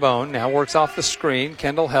on Bourbon. Now works off the screen.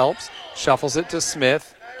 Kendall helps. Shuffles it to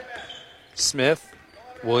Smith. Smith.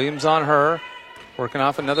 Williams on her. Working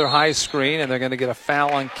off another high screen, and they're going to get a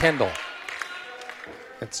foul on Kendall.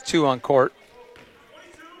 It's 2 on court.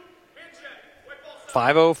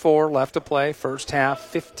 5:04 left to play. First half,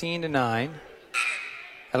 15-9.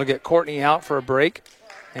 That'll get Courtney out for a break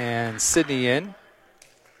and Sydney in.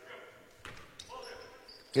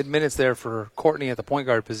 Good minutes there for Courtney at the point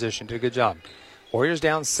guard position. Did a good job. Warriors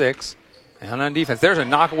down 6. And on defense, there's a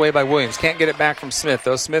knockaway by Williams. Can't get it back from Smith,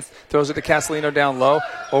 though. Smith throws it to Castellino down low.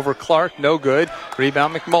 Over Clark, no good.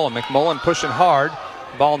 Rebound McMullen. McMullen pushing hard.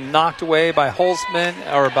 Ball knocked away by Holzman,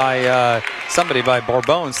 or by somebody, by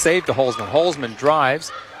Bourbon. Saved to Holzman. Holzman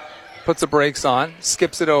drives, puts the brakes on,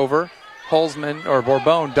 skips it over. Holzman, or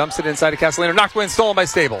Bourbon, dumps it inside to Castellino. Knocked away and stolen by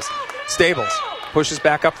Stables. Stables pushes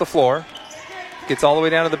back up the floor. Gets all the way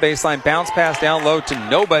down to the baseline. Bounce pass down low to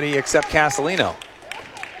nobody except Castellino.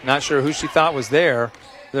 Not sure who she thought was there.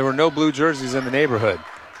 There were no blue jerseys in the neighborhood.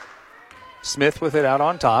 Smith with it out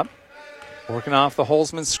on top. Working off the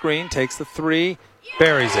Holzman screen. Takes the three.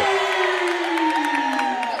 Buries it.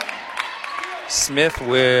 Smith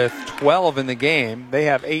with 12 in the game. They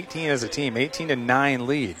have 18 as a team. 18-9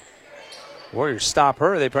 lead. Warriors stop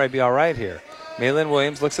her. They'd probably be all right here. Maylin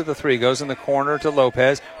Williams looks at the three. Goes in the corner to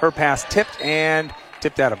Lopez. Her pass tipped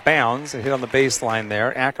out of bounds. It hit on the baseline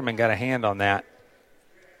there. Ackerman got a hand on that.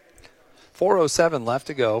 4:07 left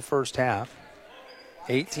to go, first half.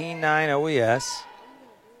 18-9 OES.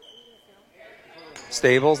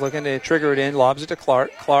 Stables looking to trigger it in, lobs it to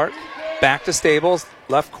Clark. Clark back to Stables,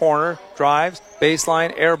 left corner, drives,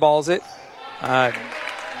 baseline, airballs it.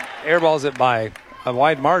 Airballs it by a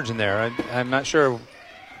wide margin there. I'm not sure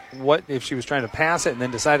what if she was trying to pass it and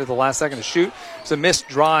then decided at the last second to shoot. It's a missed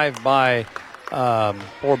drive by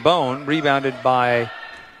Bourbon, rebounded by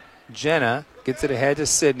Jenna. Gets it ahead to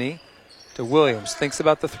Sydney, to Williams. Thinks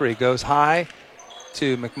about the three. Goes high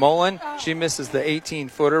to McMullen. She misses the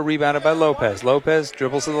 18-footer, rebounded by Lopez. Lopez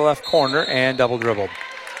dribbles to the left corner and double dribbled.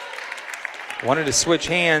 Wanted to switch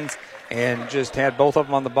hands and just had both of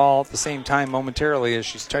them on the ball at the same time momentarily as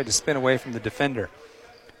she's tried to spin away from the defender.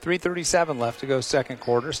 3:37 left to go second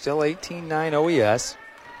quarter. Still 18-9 OES.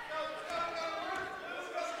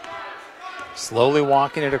 Slowly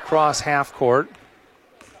walking it across half court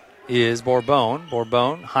is Bourbon.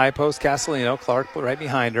 Bourbon, high post Castellino. Clark right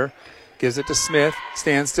behind her. Gives it to Smith.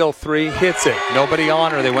 Stands still three. Hits it. Nobody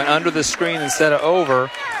on her. They went under the screen instead of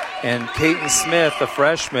over. And Peyton Smith, the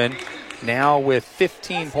freshman, now with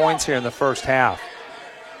 15 points here in the first half.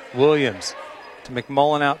 Williams to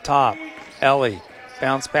McMullen out top. Ellie.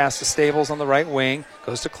 Bounce pass to Stables on the right wing.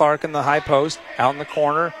 Goes to Clark in the high post. Out in the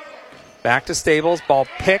corner. Back to Stables. Ball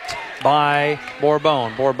picked by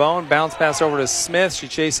Bourbon. Bourbon bounce pass over to Smith. She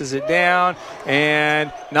chases it down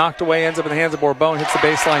and knocked away. Ends up in the hands of Bourbon. Hits the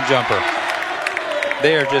baseline jumper.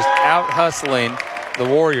 They are just out hustling the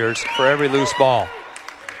Warriors for every loose ball.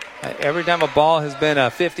 Every time a ball has been a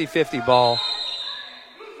 50-50 ball,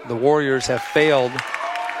 the Warriors have failed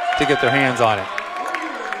to get their hands on it.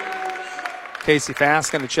 Casey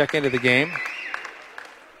Fast going to check into the game.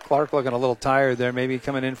 Clark looking a little tired there, maybe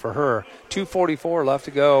coming in for her. 2:44 left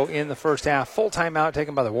to go in the first half. Full timeout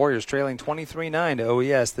taken by the Warriors, trailing 23-9 to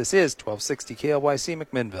OES. This is 1260 KLYC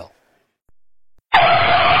McMinnville.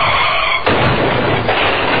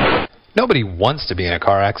 Nobody wants to be in a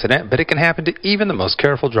car accident, but it can happen to even the most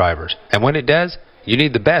careful drivers. And when it does, you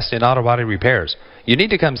need the best in auto body repairs. You need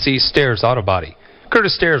to come see Stairs Auto Body.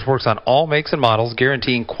 Curtis Stairs works on all makes and models,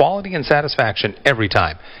 guaranteeing quality and satisfaction every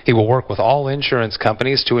time. He will work with all insurance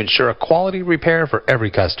companies to ensure a quality repair for every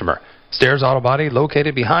customer. Stairs Auto Body,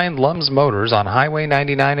 located behind Lums Motors on Highway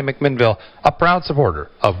 99 in McMinnville, a proud supporter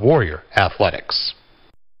of Warrior Athletics.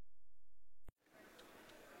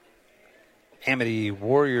 Amity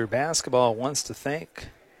Warrior Basketball wants to thank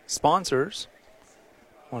sponsors.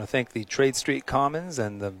 I want to thank the Trade Street Commons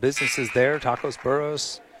and the businesses there, Tacos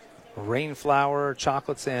Burros, Rainflower,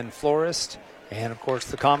 Chocolates and Florist, and, of course,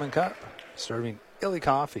 the Common Cup, serving Illy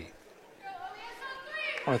Coffee.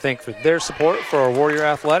 I want to thank for their support for our Warrior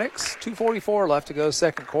Athletics. 2:44 left to go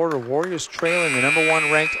second quarter. Warriors trailing the number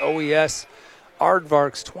one ranked OES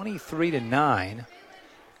Aardvarks 23-9.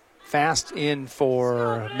 Fast in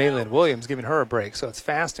for Maylin Williams, giving her a break. So it's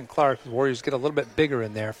Fast and Clark. The Warriors get a little bit bigger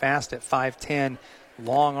in there. Fast at 5'10",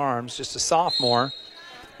 long arms, just a sophomore,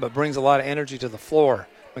 but brings a lot of energy to the floor.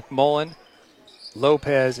 McMullen,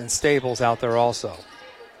 Lopez, and Stables out there also.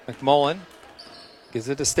 McMullen gives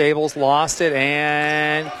it to Stables, lost it,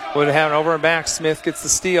 and would have an over and back. Smith gets the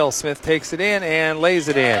steal. Smith takes it in and lays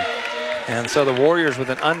it in. And so the Warriors with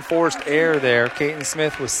an unforced error there. Kaiten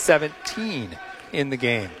Smith was 17 in the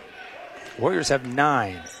game. Warriors have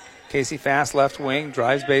 9. Casey Fast, left wing,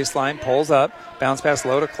 drives baseline, pulls up, bounce pass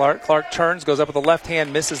low to Clark. Clark turns, goes up with the left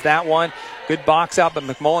hand, misses that one. Good box out, but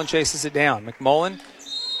McMullen chases it down. McMullen,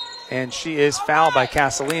 and she is fouled by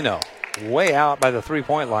Castellino. Way out by the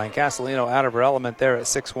three-point line. Castellino out of her element there at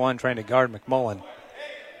 6'1", trying to guard McMullen.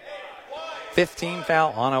 15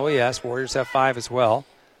 foul on OES. Warriors have 5 as well.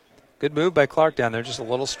 Good move by Clark down there, just a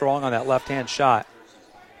little strong on that left-hand shot.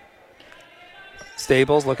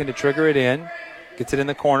 Stables looking to trigger it in. Gets it in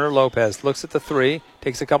the corner. Lopez looks at the three.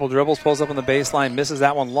 Takes a couple dribbles. Pulls up on the baseline. Misses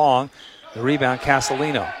that one long. The rebound,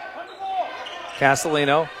 Castellino.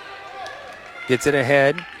 Castellino gets it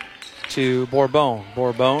ahead to Bourbon.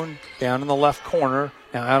 Bourbon down in the left corner.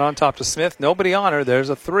 Now out on top to Smith. Nobody on her. There's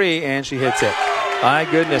a three, and she hits it. My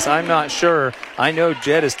goodness, I'm not sure. I know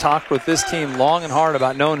Jed has talked with this team long and hard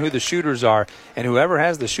about knowing who the shooters are, and whoever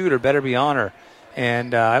has the shooter better be on her.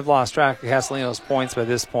 And I've lost track of Castellino's points by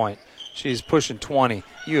this point. She's pushing 20.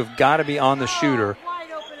 You have got to be on the shooter,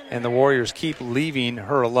 and the Warriors keep leaving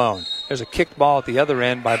her alone. There's a kicked ball at the other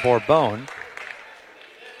end by Bourbon.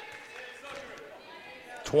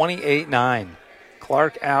 28-9.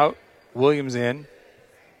 Clark out, Williams in.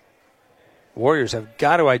 Warriors have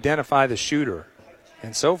got to identify the shooter.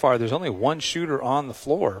 And so far, there's only one shooter on the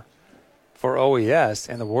floor for OES,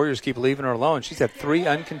 and the Warriors keep leaving her alone. She's had 3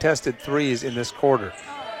 uncontested threes in this quarter.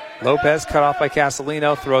 Lopez cut off by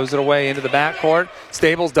Castellino, throws it away into the backcourt.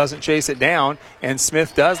 Stables doesn't chase it down, and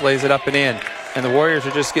Smith does, lays it up and in. And the Warriors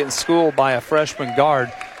are just getting schooled by a freshman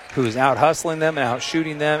guard who's out hustling them and out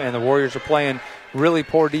shooting them, and the Warriors are playing really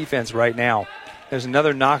poor defense right now. There's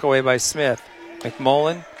another knockaway by Smith.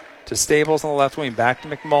 McMullen to Stables on the left wing. Back to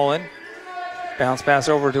McMullen. Bounce pass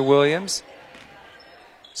over to Williams.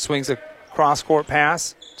 Swings a cross-court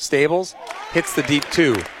pass. Stables hits the deep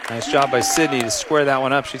 2. Nice job by Sydney to square that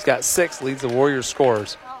one up. She's got 6, leads the Warriors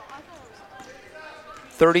scores.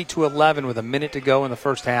 30-11 with a minute to go in the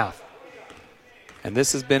first half. And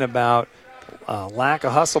this has been about lack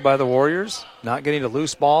of hustle by the Warriors, not getting to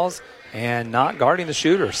loose balls, and not guarding the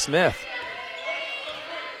shooter, Smith.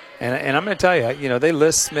 And I'm going to tell you, they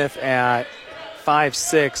list Smith at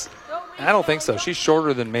 5'6". I don't think so. She's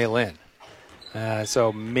shorter than Mei Lin.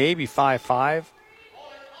 So maybe 5'5",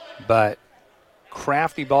 but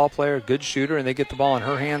crafty ball player, good shooter, and they get the ball in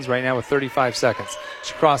her hands right now with 35 seconds.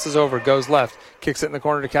 She crosses over, goes left, kicks it in the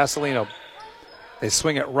corner to Castellino. They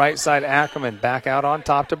swing it right side Ackerman, back out on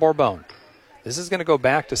top to Bourbon. This is going to go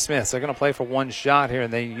back to Smith. They're going to play for one shot here,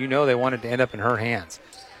 and they wanted to end up in her hands.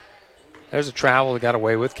 There's a travel that got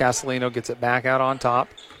away with. Castellino gets it back out on top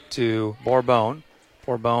to Bourbon.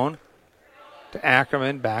 Bourbon to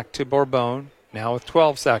Ackerman, back to Bourbon, now with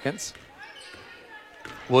 12 seconds.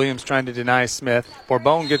 Williams trying to deny Smith.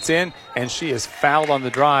 Bourbon gets in, and she is fouled on the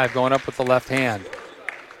drive, going up with the left hand.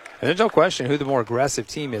 And there's no question who the more aggressive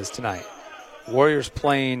team is tonight. Warriors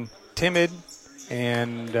playing timid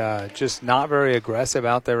and just not very aggressive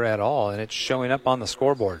out there at all, and it's showing up on the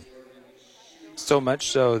scoreboard. So much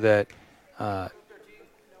so that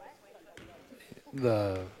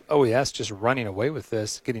the OES just running away with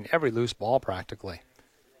this, getting every loose ball practically.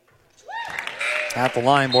 At the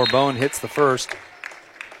line, Bourbon hits the first.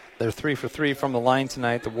 They're 3 for 3 from the line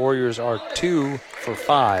tonight. The Warriors are 2 for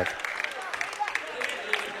 5.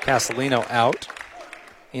 Castellino out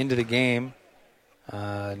into the game.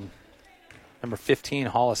 Number 15,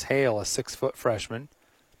 Hollis Hale, a 6-foot freshman.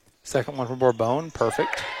 Second one for Bourbon,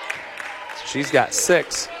 perfect. So she's got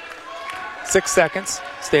 6. 6 seconds.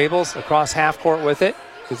 Stables across half court with it.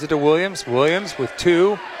 Gives it to Williams. Williams with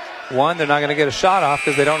 2. 1, they're not going to get a shot off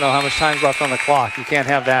because they don't know how much time's left on the clock. You can't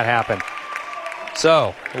have that happen.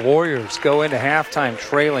 So the Warriors go into halftime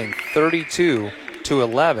trailing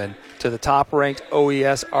 32-11 to the top-ranked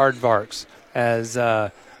OES Aardvarks as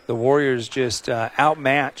the Warriors just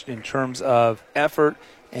outmatched in terms of effort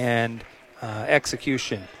and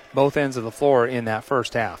execution, both ends of the floor in that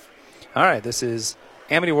first half. All right, this is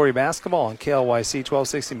Amity Warrior Basketball on KLYC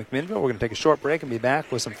 1260 McMinnville. We're going to take a short break and be back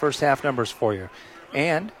with some first half numbers for you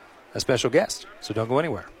and a special guest, so don't go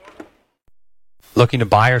anywhere. Looking to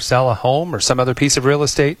buy or sell a home or some other piece of real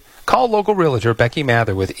estate? Call local realtor Becky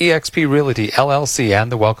Mather with eXp Realty LLC and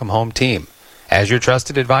the Welcome Home team. As your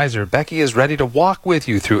trusted advisor, Becky is ready to walk with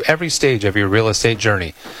you through every stage of your real estate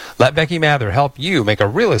journey. Let Becky Mather help you make a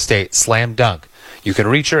real estate slam dunk. You can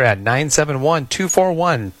reach her at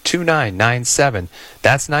 971-241-2997.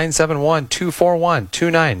 That's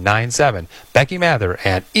 971-241-2997. Becky Mather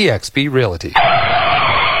at eXp Realty.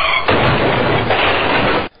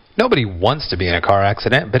 Nobody wants to be in a car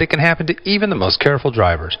accident, but it can happen to even the most careful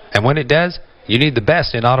drivers. And when it does, you need the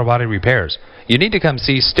best in auto body repairs. You need to come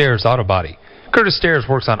see Stairs Auto Body. Curtis Stairs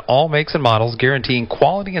works on all makes and models, guaranteeing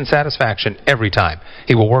quality and satisfaction every time.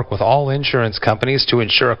 He will work with all insurance companies to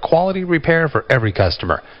ensure a quality repair for every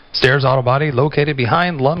customer. Stairs Auto Body, located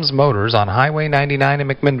behind Lums Motors on Highway 99 in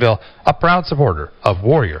McMinnville, a proud supporter of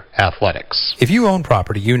Warrior Athletics. If you own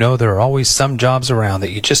property, you know there are always some jobs around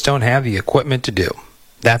that you just don't have the equipment to do.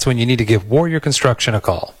 That's when you need to give Warrior Construction a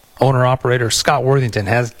call. Owner-operator Scott Worthington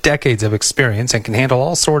has decades of experience and can handle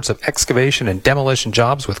all sorts of excavation and demolition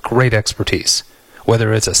jobs with great expertise.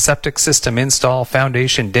 Whether it's a septic system install,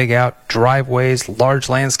 foundation dig-out, driveways, large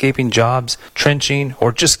landscaping jobs, trenching,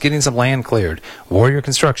 or just getting some land cleared, Warrior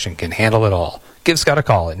Construction can handle it all. Give Scott a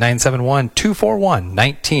call at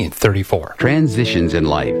 971-241-1934. Transitions in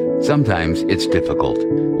life. Sometimes it's difficult.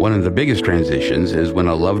 One of the biggest transitions is when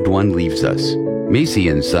a loved one leaves us.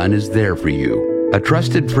 Macy & Son is there for you, a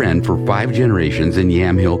trusted friend for 5 generations in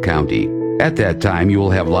Yamhill County. At that time, you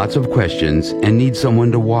will have lots of questions and need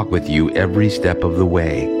someone to walk with you every step of the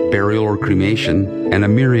way. Burial or cremation, and a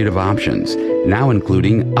myriad of options, now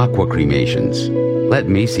including aqua cremations. Let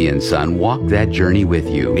Macy & Son walk that journey with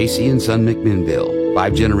you. Macy & Son McMinnville,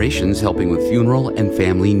 5 generations helping with funeral and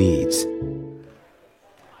family needs.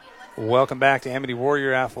 Welcome back to Amity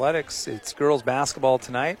Warrior Athletics. It's girls basketball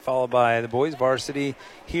tonight, followed by the boys varsity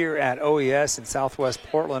here at OES in Southwest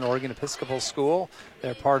Portland, Oregon Episcopal School.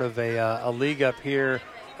 They're part of a league up here,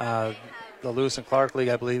 the Lewis and Clark League,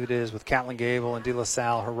 I believe it is, with Catlin Gable and De La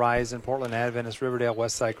Salle, Horizon, Portland Adventist, Riverdale,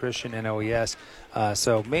 Westside Christian, and OES.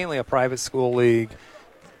 So mainly a private school league.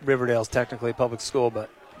 Riverdale's technically a public school, but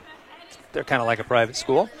they're kind of like a private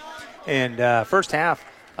school. And first half,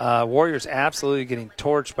 Warriors absolutely getting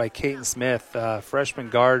torched by Kaiten Smith, freshman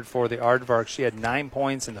guard for the Aardvark. She had 9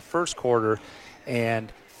 points in the first quarter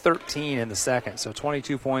and 13 in the second. So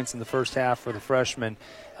 22 points in the first half for the freshmen.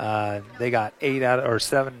 They got 6 out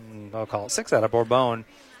of Bourbon,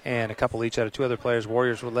 and a couple each out of 2 other players.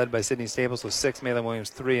 Warriors were led by Sydney Staples with 6, Malin Williams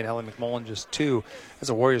 3, and Ellie McMullen just 2. As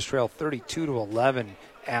the Warriors trail 32-11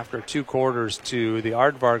 after 2 quarters to the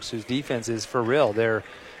Aardvarks, whose defense is for real. They're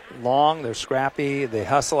long, they're scrappy, they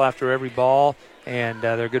hustle after every ball, and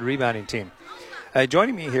they're a good rebounding team.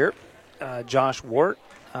 Joining me here, Josh Wart,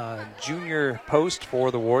 junior post for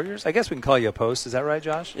the Warriors. I guess we can call you a post. Is that right,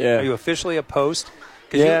 Josh? Yeah. Are you officially a post?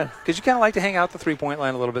 Yeah. Because you kind of like to hang out the three-point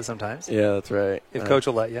line a little bit sometimes. Yeah, that's right. If Coach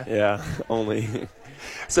will let you. Yeah, only.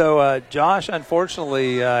 So Josh,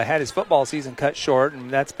 unfortunately, had his football season cut short,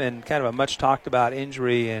 and that's been kind of a much-talked-about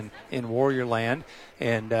injury in Warrior land,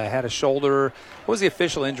 and had a shoulder. What was the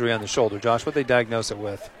official injury on the shoulder, Josh? What did they diagnose it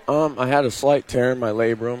with? I had a slight tear in my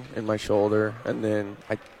labrum in my shoulder, and then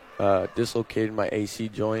I dislocated my AC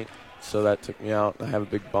joint, so that took me out. I have a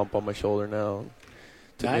big bump on my shoulder now.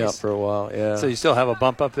 Took me out for a while, yeah. So you still have a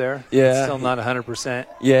bump up there? Yeah. It's still not 100%?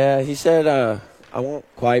 Yeah, he said I won't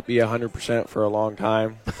quite be 100% for a long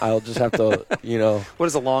time. I'll just have to, What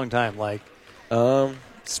is a long time, like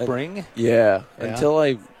spring? Yeah, until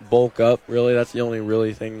I bulk up, really. That's the only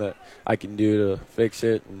really thing that I can do to fix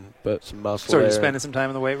it and put some muscle So are you there. spending some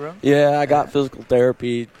time in the weight room? Yeah, I got physical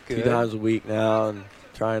therapy Good. 2 times a week now and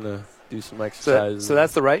trying to do some exercises. So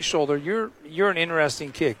that's the right shoulder. You're an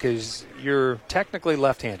interesting kid because you're technically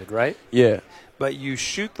left-handed, right? Yeah. But you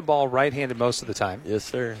shoot the ball right-handed most of the time. Yes,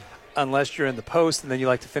 sir. Unless you're in the post, and then you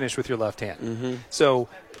like to finish with your left hand. Mm-hmm.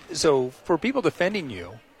 So for people defending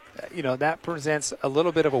you, that presents a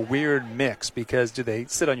little bit of a weird mix because do they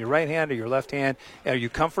sit on your right hand or your left hand? Are you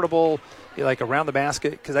comfortable like around the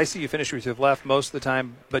basket? Because I see you finish with your left most of the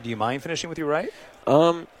time, but do you mind finishing with your right?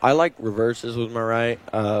 I like reverses with my right.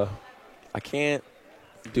 I can't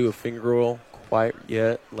do a finger roll quite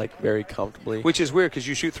yet, like very comfortably. Which is weird because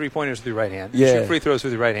you shoot three-pointers with your right hand. Yeah. You shoot free throws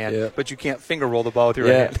with your right hand, but you can't finger roll the ball with your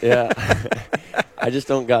right hand. Yeah. I just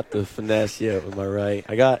don't got the finesse yet with my right.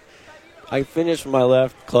 I finished with my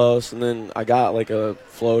left close, and then I got like a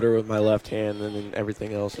floater with my left hand, and then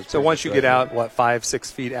everything else is. So once you get out,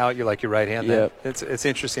 5-6 feet out, you're like your right hand. Yeah. It's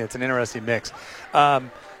interesting. It's an interesting mix.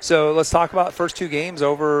 So let's talk about first 2 games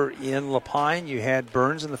over in La Pine. You had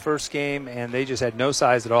Burns in the first game, and they just had no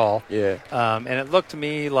size at all. Yeah. And it looked to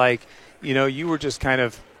me like, you were just kind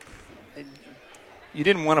of – you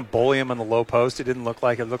didn't want to bully him on the low post. It looked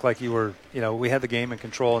like you were – we had the game in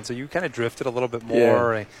control, and so you kind of drifted a little bit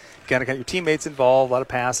more. And kind of got your teammates involved, a lot of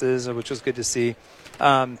passes, which was good to see.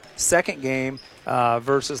 Second game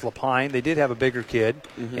versus La Pine, they did have a bigger kid.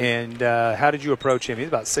 Mm-hmm. And how did you approach him? He's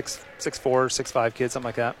about 6'4", 6'5" kid, something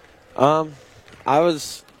like that. I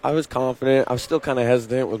was confident. I was still kind of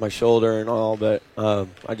hesitant with my shoulder and all, but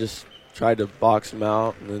I just tried to box him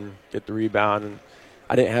out and then get the rebound. And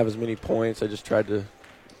I didn't have as many points. I just tried to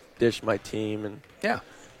dish my team and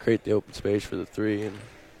create the open space for the 3. And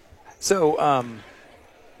so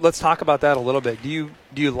let's talk about that a little bit. Do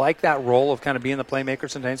you like that role of kind of being the playmaker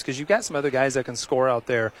sometimes? Because you've got some other guys that can score out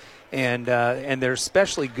there, and they're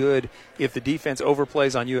especially good if the defense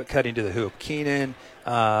overplays on you at cutting to the hoop. Keenan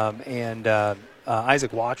and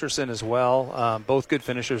Isaac Watcherson as well, both good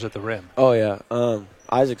finishers at the rim. Oh, yeah.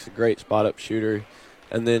 Isaac's a great spot-up shooter.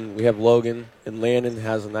 And then we have Logan, and Landon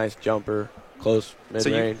has a nice jumper, close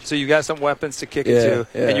mid-range. So you got some weapons to kick it to,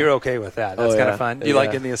 and you're okay with that. That's kind of fun. Do you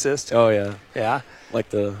like getting the assist? Oh, yeah. Yeah? Like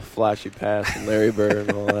the flashy pass and Larry Bird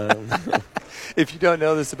and all that. If you don't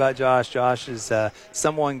know this about Josh is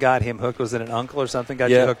someone got him hooked. Was it an uncle or something got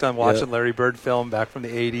you hooked on watching Larry Bird film back from the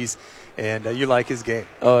 80s, and you like his game?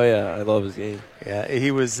 Oh, yeah. I love his game. Yeah,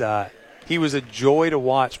 he was a joy to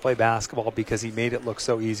watch play basketball because he made it look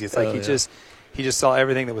so easy. It's like he just saw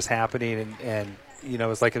everything that was happening, and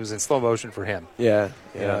it's like it was in slow motion for him. Yeah.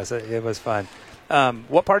 So it was fun.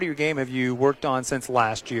 What part of your game have you worked on since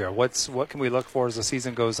last year? What can we look for as the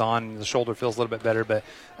season goes on and the shoulder feels a little bit better? But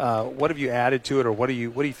what have you added to it, or what do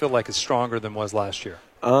you feel like is stronger than was last year?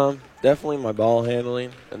 Definitely my ball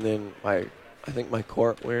handling, and then I think my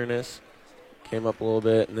court awareness came up a little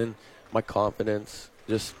bit, and then my confidence,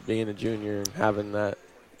 just being a junior and having that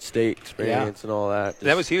state experience and all that.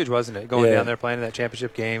 That was huge, wasn't it? Going down there playing in that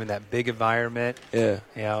championship game in that big environment. Yeah.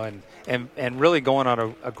 And really going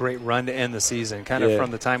on a great run to end the season. Kind of from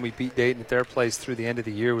the time we beat Dayton at their place through the end of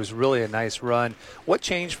the year was really a nice run. What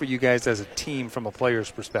changed for you guys as a team from a player's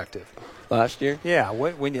perspective? Last year? Yeah.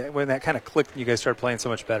 When that kind of clicked and you guys started playing so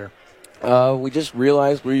much better? We just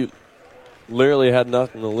realized we literally had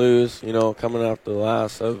nothing to lose, coming off the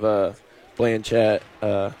last of Blanchett.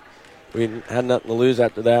 we had nothing to lose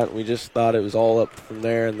after that. We just thought it was all up from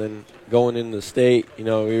there. And then going into the state, we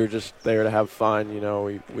were just there to have fun.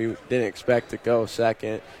 We didn't expect to go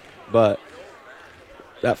second, but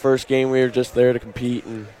that first game we were just there to compete,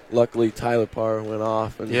 and luckily Tyler Parr went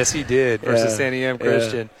off. And yes, he did versus Santiam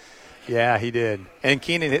Christian. Yeah, he did. And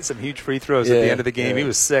Keenan hit some huge free throws at the end of the game. He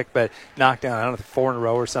was sick, but knocked down, I don't know, 4 in a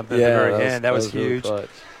row or something at the very end. That was huge. Really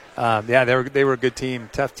they were a good team,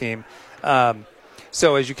 tough team.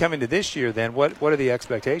 So as you come into this year, then, what are the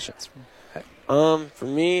expectations? For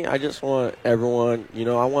me, I just want everyone,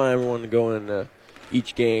 I want everyone to go into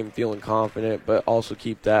each game feeling confident, but also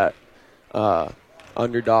keep that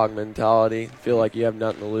underdog mentality. Feel like you have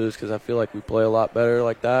nothing to lose, because I feel like we play a lot better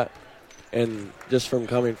like that. And just from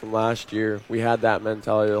coming from last year, we had that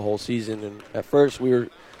mentality the whole season. And at first, we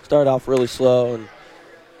started off really slow and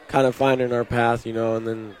kind of finding our path, and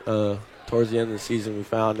then towards the end of the season, we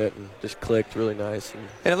found it and just clicked really nice.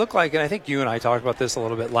 And it looked like, and I think you and I talked about this a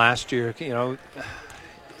little bit last year,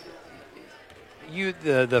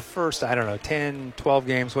 the first, 10, 12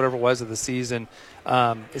 games, whatever it was of the season,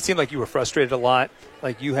 it seemed like you were frustrated a lot.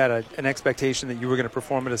 Like you had an expectation that you were going to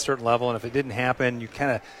perform at a certain level, and if it didn't happen, you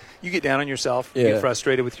get down on yourself, you get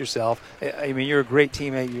frustrated with yourself. I mean, you're a great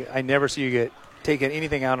teammate. I never see you get taking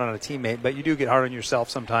anything out on a teammate, but you do get hard on yourself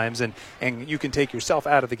sometimes, and you can take yourself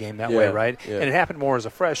out of the game that way, right? Yeah. And it happened more as a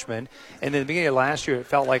freshman. And then the beginning of last year, it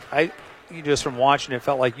felt like just from watching it,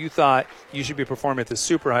 felt like you thought you should be performing at this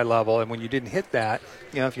super high level, and when you didn't hit that,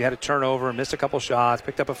 if you had a turnover, missed a couple shots,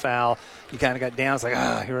 picked up a foul, you kind of got down. It's like,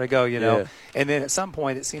 here I go, And then at some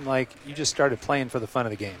point, it seemed like you just started playing for the fun of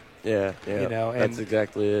the game. Yeah. That's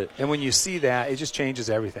exactly it. And when you see that, it just changes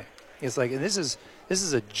everything. It's like, and this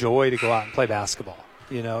is a joy to go out and play basketball.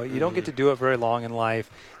 You don't get to do it very long in life,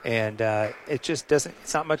 and it just doesn't.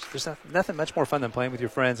 It's not much. There's nothing much more fun than playing with your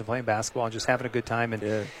friends and playing basketball and just having a good time. And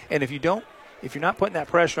if you're not putting that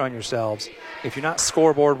pressure on yourselves, if you're not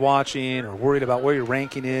scoreboard watching or worried about where your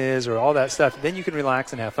ranking is or all that stuff, then you can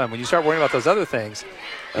relax and have fun. When you start worrying about those other things,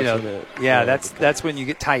 that's when you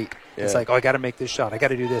get tight. Yeah. It's like, I got to make this shot. I got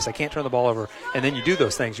to do this. I can't turn the ball over. And then you do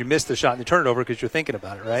those things. You miss the shot and you turn it over because you're thinking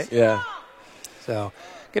about it, right? Yeah. So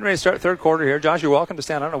getting ready to start third quarter here. Josh, you're welcome to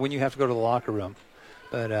stand. I don't know when you have to go to the locker room,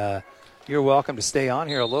 but you're welcome to stay on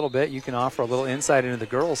here a little bit. You can offer a little insight into the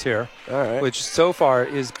girls here, all right, which so far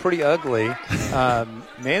is pretty ugly,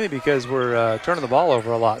 mainly because we're turning the ball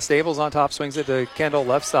over a lot. Stables on top, swings it to Kendall,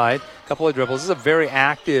 left side, couple of dribbles. This is a very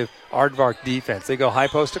active Aardvark defense. They go high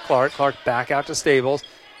post to Clark. Clark back out to Stables.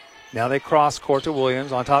 Now they cross court to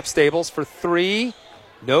Williams. On top, Stables for 3.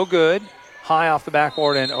 No good. High off the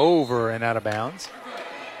backboard and over and out of bounds.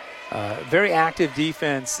 Very active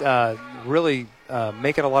defense, really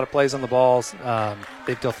making a lot of plays on the balls.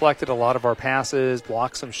 They've deflected a lot of our passes,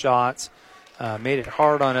 blocked some shots, made it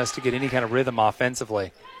hard on us to get any kind of rhythm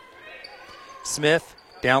offensively. Smith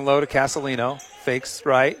down low to Castellino, fakes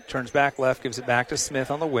right, turns back left, gives it back to Smith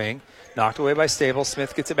on the wing. Knocked away by Stables.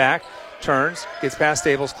 Smith gets it back, turns, gets past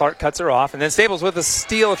Stables. Clark cuts her off, and then Stables with a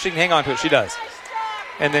steal if she can hang on to it. She does.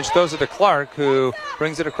 And then she throws it to Clark, who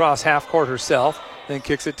brings it across half court herself, then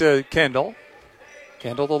kicks it to Kendall.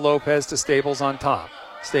 Kendall to Lopez to Stables on top.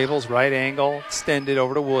 Stables right angle, extended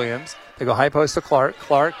over to Williams. They go high post to Clark.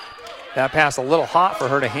 Clark, that pass a little hot for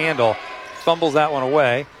her to handle, fumbles that one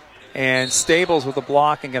away. And Stables with the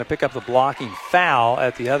block and going to pick up the blocking foul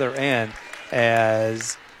at the other end,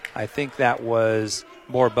 as I think that was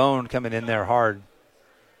Bourbon coming in there hard.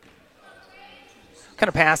 What kind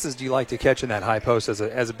of passes do you like to catch in that high post as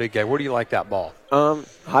a big guy? Where do you like that ball?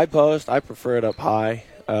 High post, I prefer it up high.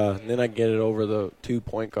 Then I get it over the 2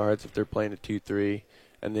 point guards if they're playing a 2-3,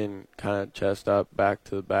 and then kind of chest up, back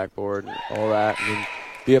to the backboard and all that, and then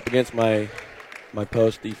be up against my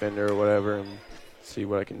post defender or whatever and see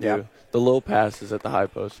what I can do. Yep. The low passes at the high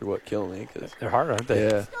post are what kill me. Cause they're hard, aren't they?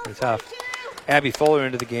 Yeah. They're tough. Abby Fuller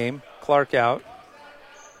into the game. Clark out.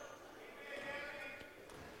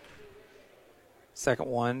 Second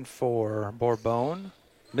one for Bourbon.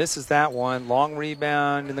 Misses that one. Long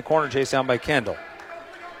rebound in the corner, chased down by Kendall.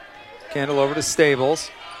 Kendall over to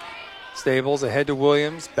Stables. Stables ahead to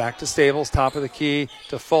Williams. Back to Stables. Top of the key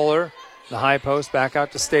to Fuller. The high post back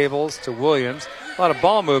out to Stables to Williams. A lot of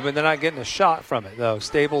ball movement. They're not getting a shot from it, though.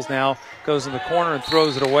 Stables now goes in the corner and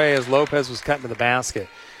throws it away as Lopez was cutting to the basket.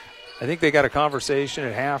 I think they got a conversation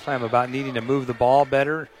at halftime about needing to move the ball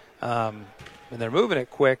better. And they're moving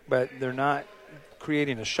it quick, but they're not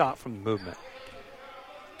creating a shot from the movement.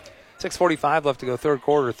 6:45 left to go third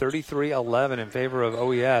quarter. 33-11 in favor of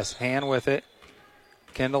OES. Han with it.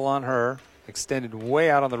 Kendall on her. Extended way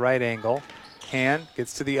out on the right angle. Han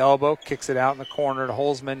gets to the elbow, kicks it out in the corner to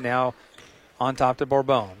Holzman. Now On top to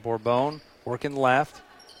Bourbon. Bourbon working left.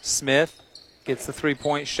 Smith gets the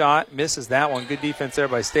three-point shot. Misses that one. Good defense there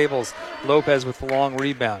by Stables. Lopez with the long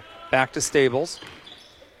rebound. Back to Stables.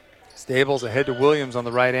 Stables ahead to Williams on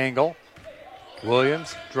the right angle.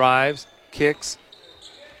 Williams drives, kicks.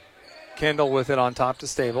 Kendall with it on top to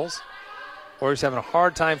Stables. Warriors having a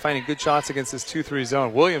hard time finding good shots against this 2-3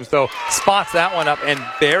 zone. Williams, though, spots that one up and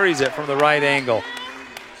buries it from the right angle.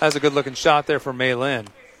 That's a good-looking shot there for Maylin.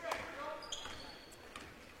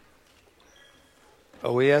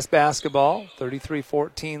 OES basketball,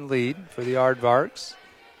 33-14 lead for the Aardvarks.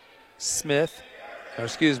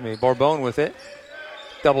 Bourbon with it.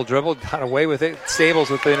 Double dribble, got away with it. Stables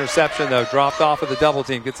with the interception, though. Dropped off of the double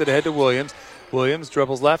team. Gets it ahead to Williams. Williams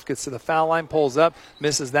dribbles left, gets to the foul line, pulls up,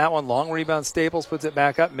 misses that one. Long rebound, Stables puts it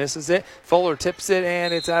back up, misses it. Fuller tips it,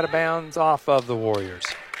 and it's out of bounds off of the Warriors.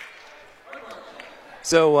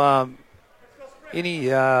 So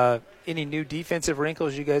any new defensive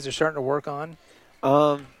wrinkles you guys are starting to work on?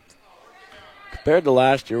 Compared to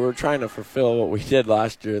last year, we're trying to fulfill what we did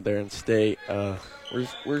last year there in state.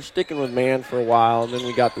 We're sticking with man for a while, and then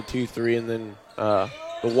we got the 2-3, and then the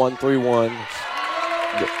 1-3-1.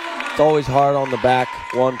 It's always hard on the back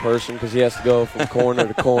one person because he has to go from corner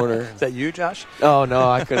to corner. Is that you, Josh? Oh no,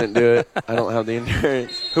 I couldn't do it. I don't have the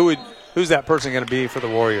endurance. Who's that person going to be for the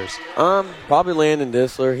Warriors? Probably Landon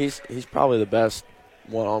Disler. He's probably the best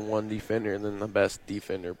one-on-one defender, and then the best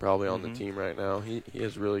defender probably on the team right now. He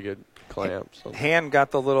has really good clamps. Hand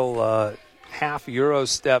got the little half Euro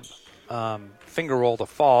step finger roll to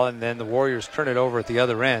fall, and then the Warriors turn it over at the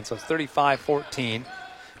other end. So it's 35-14.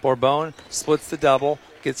 Bourbon splits the double,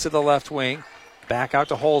 gets to the left wing, back out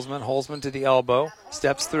to Holzman. Holzman to the elbow,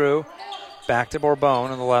 steps through, back to Bourbon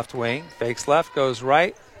on the left wing. Fakes left, goes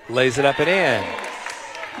right, lays it up and in.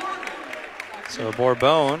 So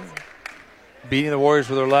Bourbon beating the Warriors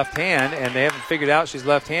with her left hand, and they haven't figured out she's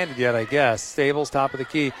left-handed yet, I guess. Stables, top of the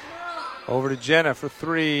key. Over to Jenna for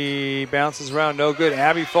three. Bounces around, no good.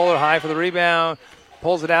 Abby Fuller high for the rebound.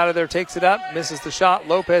 Pulls it out of there, takes it up, misses the shot.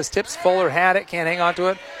 Lopez tips. Fuller had it, can't hang on to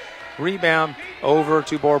it. Rebound over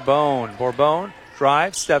to Bourbon. Bourbon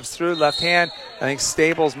drives, steps through, left hand. I think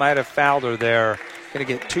Stables might have fouled her there. Going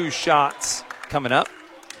to get two shots coming up.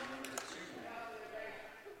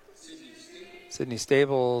 Sydney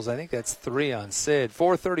Stables, I think that's 3 on Sid.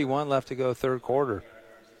 4:31 left to go, third quarter.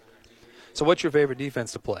 So what's your favorite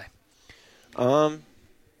defense to play?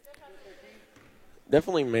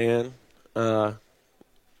 Definitely man.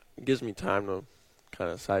 It gives me time to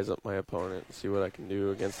kind of size up my opponent and see what I can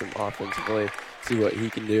do against him offensively, see what he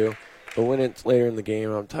can do. But when it's later in the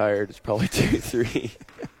game, I'm tired. It's probably 2-3.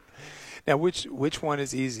 Now, which one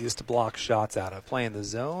is easiest to block shots out of? Playing the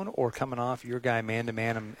zone or coming off your guy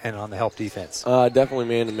man-to-man and on the help defense? Definitely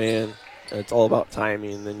man-to-man. It's all about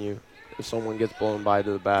timing. And then if someone gets blown by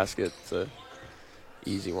to the basket, it's an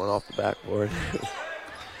easy one off the backboard.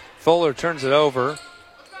 Fuller turns it over.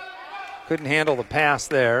 Couldn't handle the pass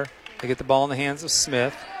there. They get the ball in the hands of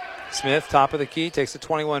Smith. Smith, top of the key, takes a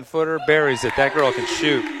 21-footer, buries it. That girl can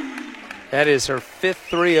shoot. That is her 5th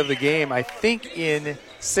 3 of the game, I think in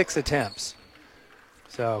 6 attempts.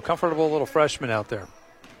 So comfortable little freshman out there.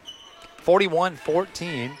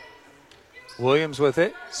 41-14. Williams with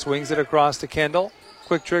it. Swings it across to Kendall.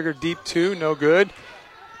 Quick trigger, deep 2, no good.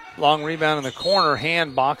 Long rebound in the corner.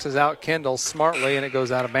 Hand boxes out Kendall smartly, and it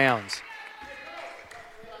goes out of bounds.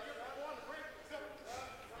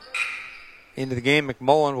 Into the game,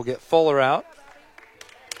 McMullen will get Fuller out.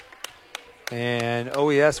 And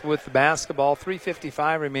OES with the basketball.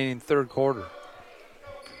 3:55 remaining third quarter.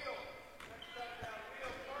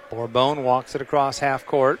 Bourbon walks it across half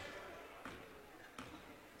court.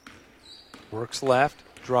 Works left,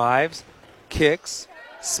 drives, kicks.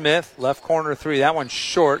 Smith, left corner 3. That one's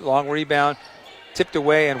short. Long rebound, tipped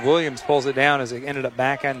away, and Williams pulls it down as it ended up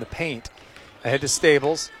back in the paint. Ahead to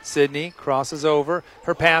Stables. Sydney crosses over.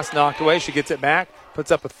 Her pass knocked away. She gets it back.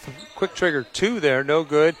 Puts up a quick trigger 2 there. No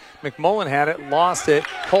good. McMullen had it. Lost it.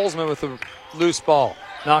 Holzman with the loose ball.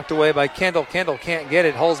 Knocked away by Kendall. Kendall can't get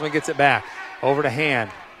it. Holzman gets it back. Over to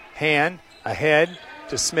Hand. Hand ahead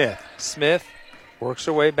to Smith. Smith works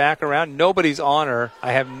her way back around. Nobody's on her.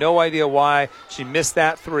 I have no idea why she missed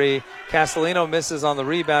that 3. Castellino misses on the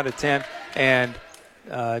rebound attempt. And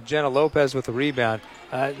Jenna Lopez with the rebound.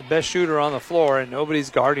 The best shooter on the floor, and nobody's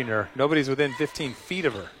guarding her. Nobody's within 15 feet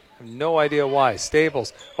of her. I have no idea why.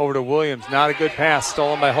 Stables over to Williams. Not a good pass.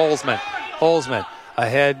 Stolen by Holzman. Holzman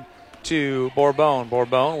ahead to Bourbon.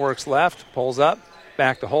 Bourbon works left. Pulls up.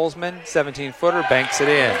 Back to Holzman. 17-footer. Banks it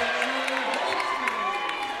in.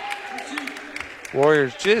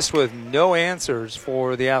 Warriors just with no answers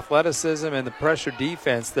for the athleticism and the pressure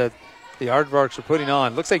defense that the Aardvarks are putting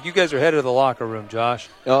on. Looks like you guys are headed to the locker room, Josh.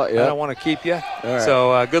 Oh, yeah. I don't want to keep you. Right.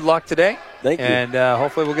 So good luck today. Thank you. And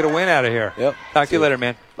hopefully we'll get a win out of here. Yep. Talk to you later,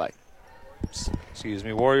 man. Bye. Excuse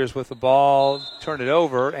me. Warriors with the ball. Turn it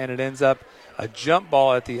over, and it ends up a jump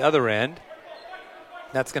ball at the other end.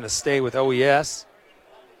 That's going to stay with OES.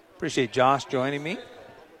 Appreciate Josh joining me.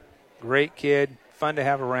 Great kid. Fun to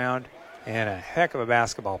have around. And a heck of a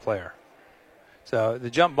basketball player. So the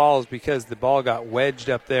jump ball is because the ball got wedged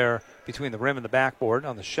up there between the rim and the backboard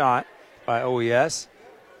on the shot by OES.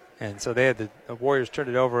 And so they had the Warriors turned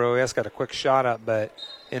it over. OES got a quick shot up, but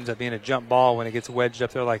ends up being a jump ball when it gets wedged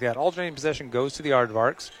up there like that. Alternating possession goes to the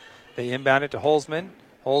Aardvarks. They inbound it to Holzman.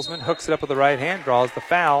 Holzman hooks it up with the right hand, draws the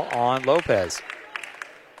foul on Lopez.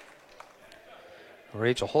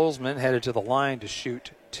 Rachel Holzman headed to the line to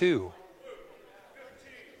shoot 2.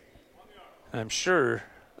 I'm sure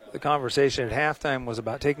the conversation at halftime was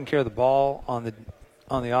about taking care of the ball on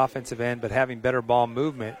the offensive end, but having better ball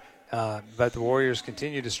movement. But the Warriors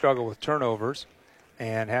continue to struggle with turnovers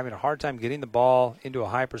and having a hard time getting the ball into a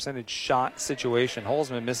high percentage shot situation.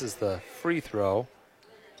 Holzman misses the free throw.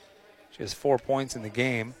 She has 4 points in the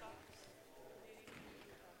game.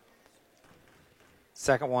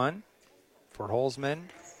 Second one for Holzman.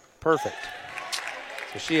 Perfect.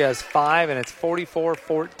 So she has 5, and it's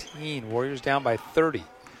 44-14. Warriors down by 30.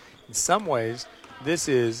 In some ways, this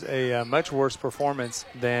is a much worse performance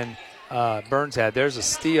than Burns had. There's a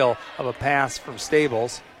steal of a pass from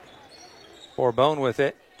Stables. Bourbon with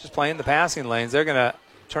it, just playing the passing lanes. They're going to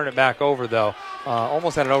turn it back over, though.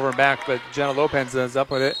 Almost had it over and back, but Jenna Lopez ends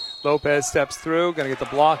up with it. Lopez steps through, going to get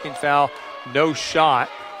the blocking foul. No shot.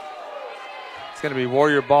 It's going to be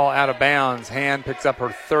Warrior ball out of bounds. Hand picks up her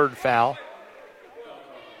 3rd foul.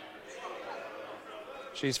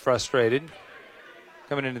 She's frustrated.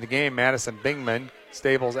 Coming into the game, Madison Bingman.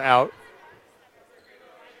 Stables out.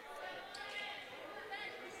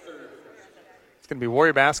 It's going to be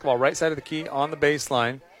Warrior basketball right side of the key on the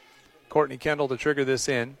baseline. Courtney Kendall to trigger this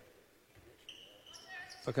in.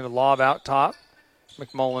 Looking to lob out top.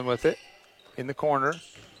 McMullen with it in the corner.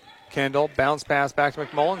 Kendall, bounce pass back to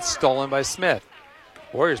McMullen, stolen by Smith.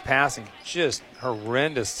 Warriors passing just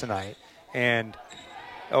horrendous tonight. And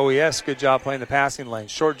OES, good job playing the passing lane.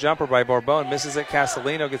 Short jumper by Bourbon, misses it.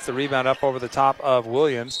 Castellino gets the rebound up over the top of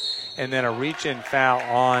Williams. And then a reach-in foul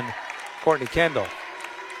on Courtney Kendall.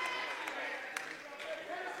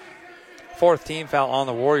 4th team foul on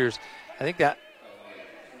the Warriors. I think that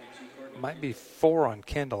might be 4 on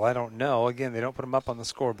Kendall. I don't know. Again, they don't put them up on the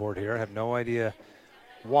scoreboard here. I have no idea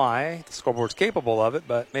why. The scoreboard's capable of it,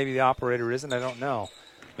 but maybe the operator isn't. I don't know.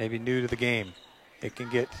 Maybe new to the game. It can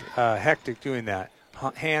get hectic doing that.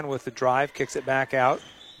 Han with the drive, kicks it back out.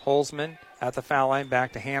 Holzman at the foul line,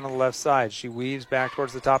 back to Han on the left side. She weaves back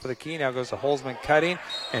towards the top of the key. Now goes to Holzman cutting,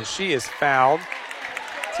 and she is fouled.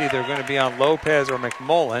 It's either going to be on Lopez or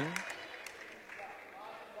McMullen.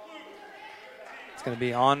 It's going to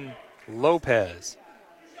be on Lopez.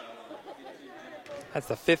 That's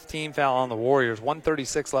the 15th foul on the Warriors.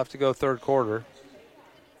 1:36 left to go, 3rd quarter.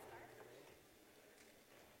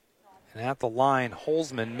 And at the line,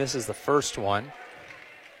 Holzman misses the first one.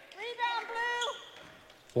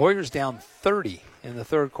 Warriors down 30 in the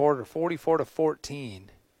 3rd quarter, 44-14.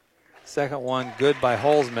 Second one, good by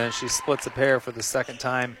Holzman. She splits a pair for the second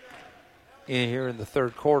time in here in the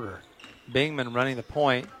 3rd quarter. Bingman running the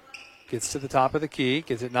point, gets to the top of the key,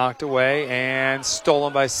 gets it knocked away, and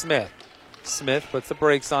stolen by Smith. Smith puts the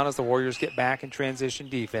brakes on as the Warriors get back in transition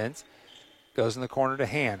defense. Goes in the corner to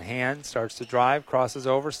Han. Han starts to drive, crosses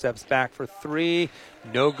over, steps back for 3.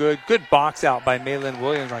 No good. Good box out by Maylin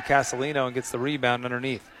Williams on Castellino and gets the rebound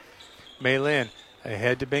underneath. Maylin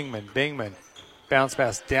ahead to Bingman. Bingman bounce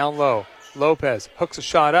pass down low. Lopez hooks a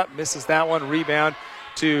shot up, misses that one. Rebound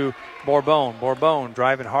to Bourbon. Bourbon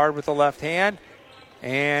driving hard with the left hand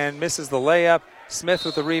and misses the layup. Smith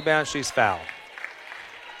with the rebound. She's fouled.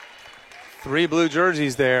 3 blue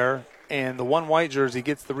jerseys there, and the 1 white jersey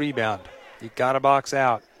gets the rebound. You got to box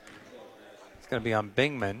out. It's going to be on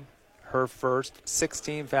Bingman. Her first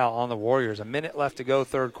 16 foul on the Warriors. A minute left to go,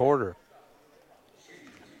 3rd quarter.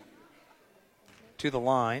 To the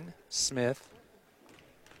line, Smith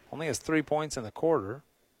only has 3 points in the quarter.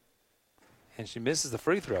 And she misses the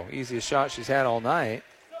free throw. Easiest shot she's had all night.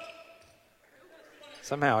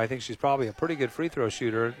 Somehow I think she's probably a pretty good free throw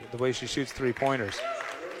shooter the way she shoots 3-pointers.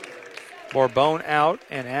 Bourbon out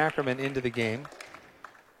and Ackerman into the game.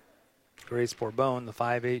 Grace Bourbon, the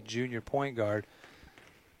 5'8 junior point guard.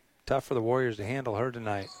 Tough for the Warriors to handle her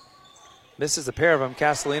tonight. Misses a pair of them.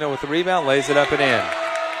 Castellino with the rebound, lays it up and in.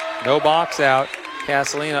 No box out.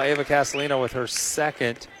 Ava Castellino with her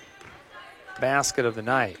 2nd basket of the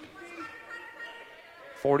night.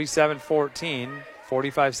 47-14,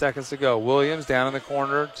 45 seconds to go. Williams down in the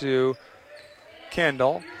corner to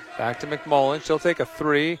Kendall. Back to McMullen. She'll take a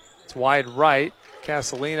three. It's wide right.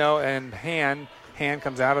 Castellino and Hand. Hand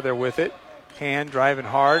comes out of there with it. Hand driving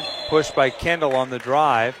hard. Pushed by Kendall on the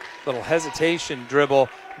drive. Little hesitation dribble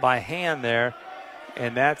by Hand there.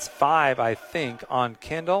 And that's 5, I think, on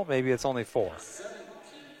Kendall. Maybe it's only 4.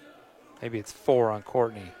 Maybe it's 4 on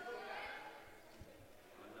Courtney.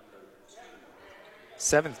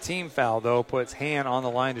 7th team foul, though, puts Hand on the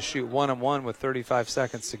line to shoot 1-on-1 with 35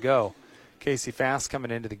 seconds to go. Casey Fast coming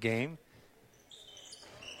into the game.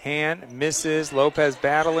 Hand misses. Lopez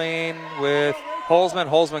battling with Holzman.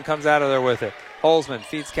 Holzman comes out of there with it. Holzman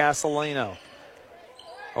feeds Castellino.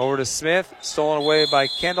 Over to Smith. Stolen away by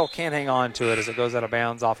Kendall. Can't hang on to it as it goes out of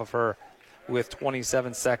bounds off of her with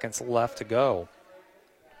 27 seconds left to go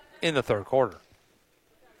in the third quarter.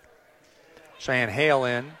 Cheyenne Hale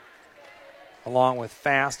in, along with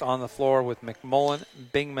Fast on the floor with McMullen,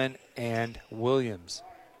 Bingman, and Williams.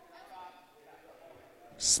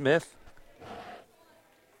 Smith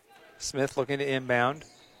looking to inbound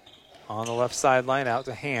on the left sideline out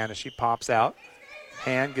to Hand as she pops out.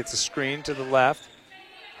 Hand gets a screen to the left,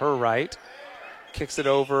 her right, kicks it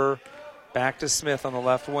over back to Smith on the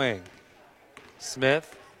left wing.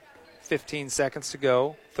 Smith, 15 seconds to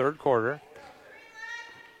go, third quarter.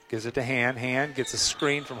 Gives it to Hand. Hand gets a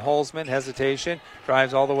screen from Holzman. Hesitation.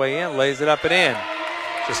 Drives all the way in. Lays it up and in.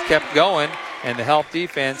 Just kept going. And the help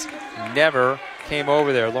defense never came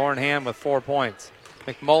over there. Lauren Hand with 4 points.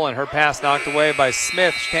 McMullen, her pass knocked away by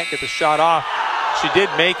Smith. She can't get the shot off. She did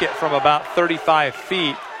make it from about 35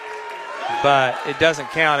 feet. But it doesn't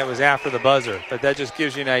count. It was after the buzzer. But that just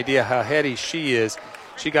gives you an idea how heady she is.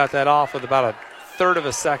 She got that off with about a third of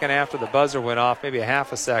a second after the buzzer went off. Maybe a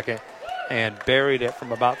half a second. And buried it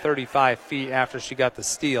from about 35 feet after she got the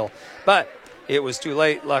steal. But it was too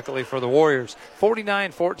late, luckily, for the Warriors.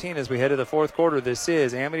 49-14 as we head to the fourth quarter. This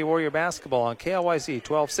is Amity Warrior basketball on KLYC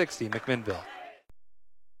 1260 McMinnville.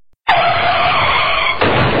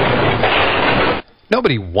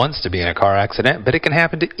 Nobody wants to be in a car accident, but it can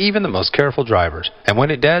happen to even the most careful drivers. And when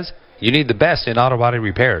it does, you need the best in auto body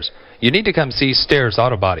repairs. You need to come see Stairs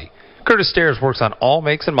Auto Body. Curtis Stairs works on all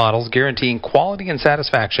makes and models, guaranteeing quality and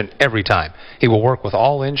satisfaction every time. He will work with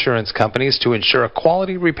all insurance companies to ensure a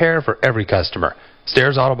quality repair for every customer.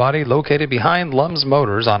 Stairs Auto Body, located behind Lums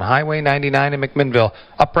Motors on Highway 99 in McMinnville,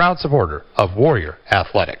 a proud supporter of Warrior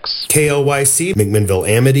Athletics. KLYC, McMinnville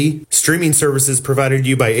Amity. Streaming services provided to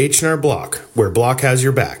you by H&R Block, where Block has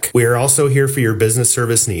your back. We are also here for your business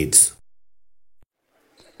service needs.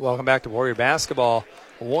 Welcome back to Warrior basketball.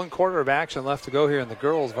 1 quarter of action left to go here in the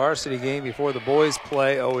girls' varsity game before the boys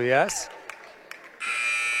play OES.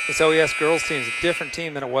 This OES girls team is a different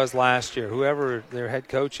team than it was last year. Whoever their head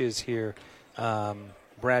coach is here,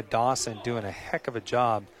 Brad Dawson, doing a heck of a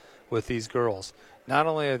job with these girls. Not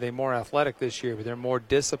only are they more athletic this year, but they're more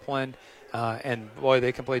disciplined, and, boy,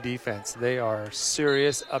 they can play defense. They are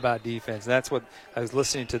serious about defense. That's what I was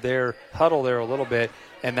listening to their huddle there a little bit,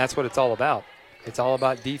 and that's what it's all about. It's all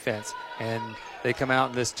about defense, and they come out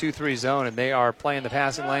in this 2-3 zone, and they are playing the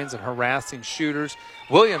passing lanes and harassing shooters.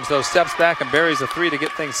 Williams, though, steps back and buries a three to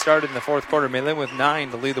get things started in the fourth quarter. Malin with 9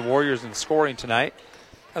 to lead the Warriors in scoring tonight.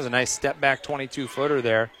 That was a nice step-back 22-footer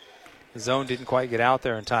there. The zone didn't quite get out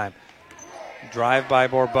there in time. Drive by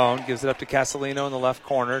Bourbon, gives it up to Castellino in the left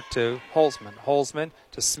corner to Holzman. Holzman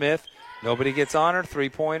to Smith. Nobody gets on her.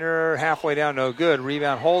 Three-pointer halfway down, no good.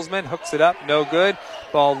 Rebound Holzman, hooks it up, no good.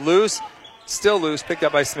 Ball loose, still loose, picked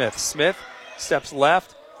up by Smith. Smith steps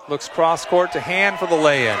left, looks cross-court to Hand for the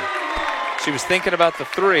lay-in. She was thinking about the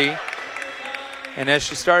three, and as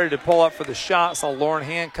she started to pull up for the shot, saw Lauren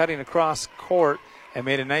Hand cutting across court and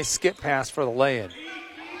made a nice skip pass for the lay-in.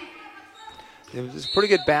 It was pretty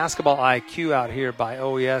good basketball IQ out here by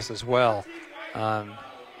OES as well.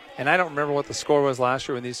 And I don't remember what the score was last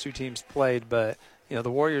year when these two teams played, but you know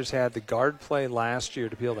the Warriors had the guard play last year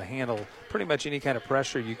to be able to handle pretty much any kind of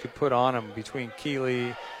pressure you could put on them between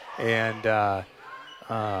Keeley and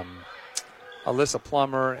Alyssa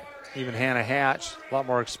Plummer, even Hannah Hatch. A lot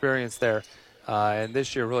more experience there. And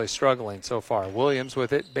this year really struggling so far. Williams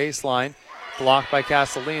with it, baseline, blocked by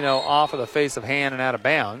Castellino, off of the face of Hand and out of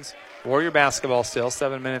bounds. Warrior basketball still,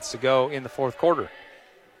 7 minutes to go in the fourth quarter.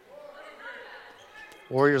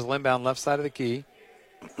 Warriors inbound left side of the key.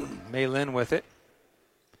 Maylin with it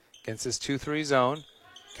against this 2-3 zone.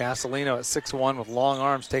 Castellino at 6'1" with long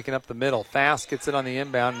arms taking up the middle. Fast gets it on the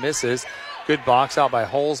inbound, misses. Good box out by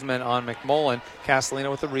Holzman on McMullen. Castellino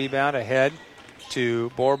with the rebound ahead to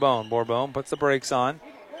Bourbon. Bourbon puts the brakes on.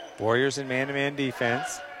 Warriors in man-to-man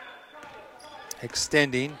defense.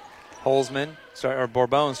 Extending. Holzman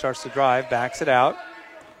Bourbon starts to drive, backs it out.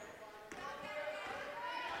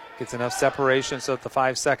 Gets enough separation so that the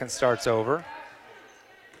 5 seconds starts over.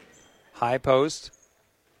 High post.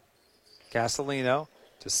 Castellino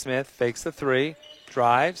to Smith, fakes the 3,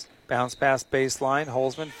 drives, bounce past baseline.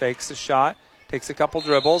 Holzman fakes the shot, takes a couple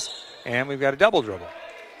dribbles, and we've got a double dribble.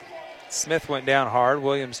 Smith went down hard.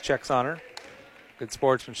 Williams checks on her. Good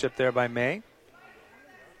sportsmanship there by May.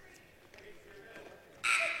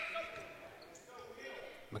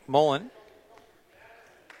 McMullen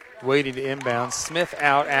waiting to inbound. Smith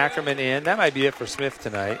out, Ackerman in. That might be it for Smith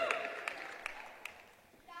tonight.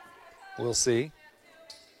 We'll see.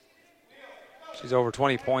 She's over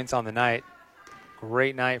 20 points on the night.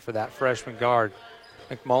 Great night for that freshman guard.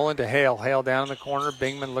 McMullen to Hale. Hale down in the corner.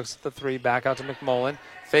 Bingman looks at the 3. Back out to McMullen.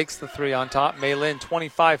 Fakes the 3 on top. Maylin,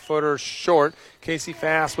 25-footer short. Casey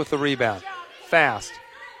Fast with the rebound. Fast.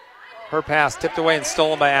 Her pass tipped away and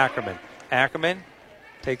stolen by Ackerman. Ackerman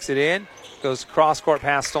takes it in. Goes cross-court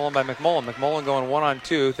pass stolen by McMullen. McMullen going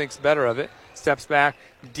 1-on-2. Thinks better of it. Steps back.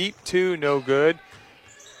 Deep 2, no good.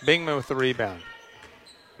 Bingman with the rebound.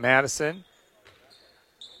 Madison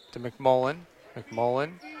to McMullen.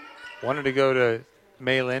 McMullen wanted to go to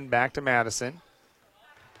Maylin. Back to Madison.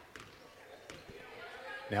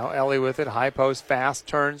 Now Ellie with it. High post. Fast.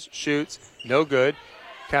 Turns. Shoots. No good.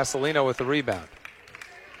 Castellino with the rebound.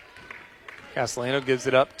 Castellino gives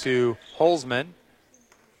it up to Holzman.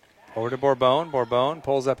 Over to Bourbon. Bourbon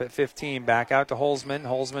pulls up at 15. Back out to Holzman.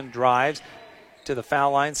 Holzman drives to the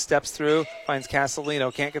foul line. Steps through. Finds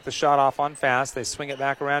Castellino. Can't get the shot off on Fast. They swing it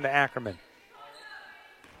back around to Ackerman.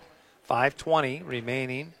 5:20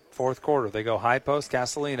 remaining. Fourth quarter. They go high post.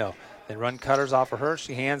 Castellino. They run cutters off of her.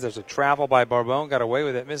 She hands. There's a travel by Bourbon. Got away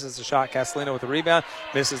with it. Misses the shot. Castellino with the rebound.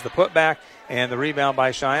 Misses the putback. And the rebound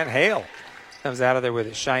by Cheyenne. Hale comes out of there with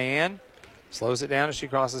it. Cheyenne slows it down as she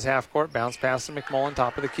crosses half court. Bounce pass to McMullen,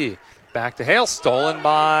 top of the key. Back to Hale, stolen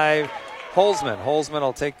by Holzman. Holzman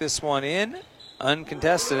will take this one in,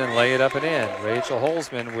 uncontested, and lay it up and in. Rachel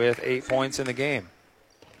Holzman with 8 points in the game.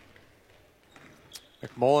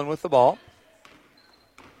 McMullen with the ball.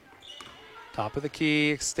 Top of the key,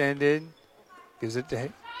 extended. Gives it to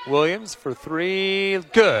Williams for 3.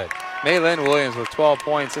 Good. Maylin Williams with 12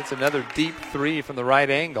 points. It's another deep 3 from the right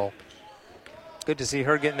angle. Good to see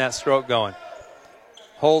her getting that stroke going.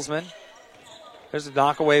 Holzman. There's a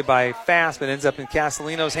knock away by Fast, but ends up in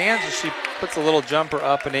Castellino's hands, and she puts a little jumper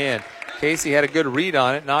up and in. Casey had a good read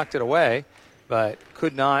on it, knocked it away, but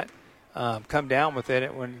could not come down with it.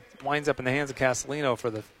 It winds up in the hands of Castellino for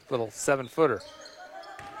the little 7-footer.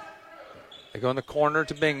 They go in the corner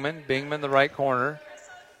to Bingman. Bingman, the right corner.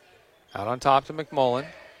 Out on top to McMullen.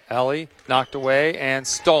 Ellie knocked away and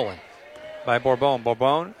stolen by Bourbon.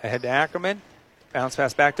 Bourbon ahead to Ackerman. Bounce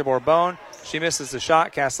pass back to Bourbon. She misses the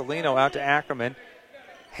shot. Castellino out to Ackerman.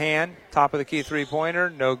 Hand, top of the key 3-pointer.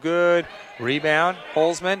 No good. Rebound.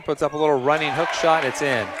 Holzman puts up a little running hook shot. It's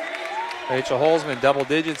in. Rachel Holzman, double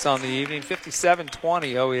digits on the evening.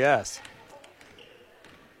 57-20 OES.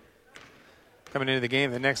 Coming into the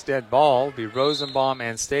game, the next dead ball will be Rosenbaum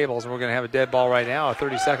and Stables. And we're going to have a dead ball right now. A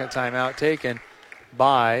 30-second timeout taken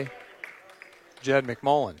by Jed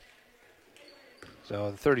McMullen. So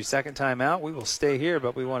the 30-second timeout, we will stay here,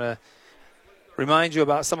 but we want to remind you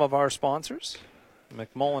about some of our sponsors,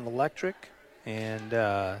 McMullen Electric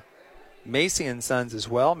and Macy & Sons as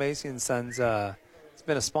well. Macy & Sons has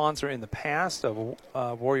been a sponsor in the past of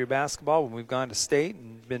Warrior basketball when we've gone to state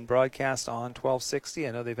and been broadcast on 1260.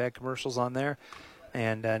 I know they've had commercials on there,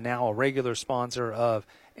 and now a regular sponsor of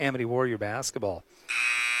Amity Warrior basketball.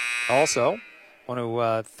 Also, want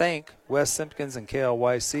to thank Wes Simpkins and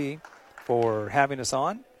KLYC for having us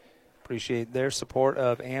on. Appreciate their support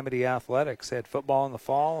of Amity Athletics. Had football in the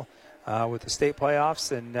fall with the state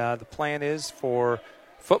playoffs, and the plan is for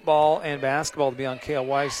football and basketball to be on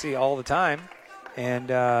KLYC all the time.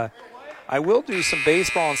 And I will do some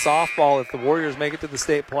baseball and softball if the Warriors make it to the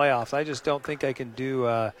state playoffs. I just don't think I can do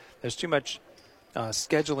there's too much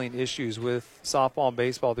scheduling issues with softball and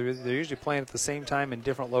baseball. They're usually playing at the same time in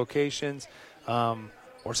different locations,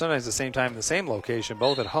 or sometimes the same time in the same location,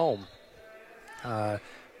 both at home.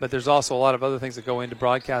 But there's also a lot of other things that go into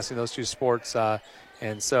broadcasting those two sports,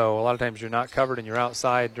 and so a lot of times you're not covered and you're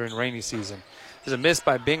outside during rainy season. There's a miss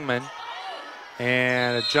by Bingman,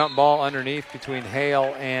 and a jump ball underneath between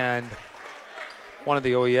Hale and one of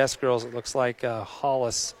the OES girls. It looks like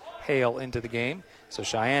Hollis Hale into the game. So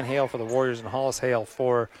Cheyenne Hale for the Warriors and Hollis Hale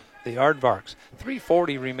for the Aardvarks.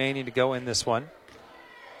 3:40 remaining to go in this one.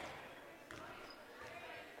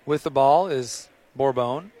 With the ball is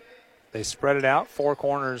Bourbon. They spread it out, 4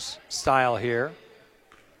 corners style here.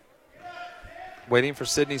 waiting for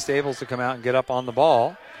Sydney Stables to come out and get up on the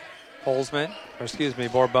ball. Bourbon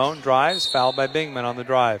drives, fouled by Bingman on the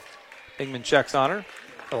drive. Bingman checks on her.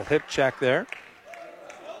 Little hip check there.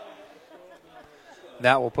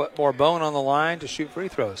 That will put Bourbon on the line to shoot free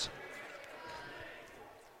throws.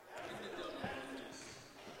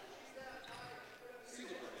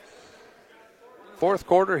 Fourth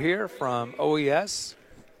quarter here from OES.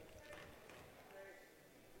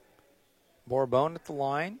 Bourbon at the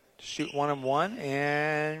line to shoot 1-and-1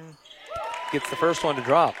 and gets the first one to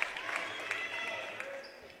drop.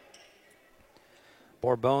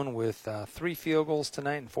 Bourbon with 3 field goals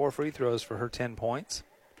tonight and 4 free throws for her 10 points.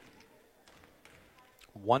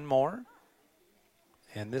 One more.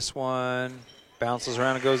 And this one bounces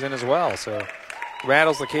around and goes in as well. So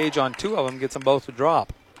rattles the cage on 2 of them, gets them both to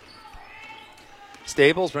drop.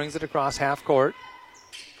 Stables brings it across half court.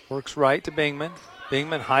 Works right to Bingman.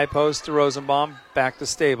 Bingman high post to Rosenbaum. Back to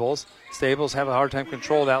Stables. Stables have a hard time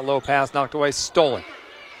controlling that low pass. Knocked away. Stolen.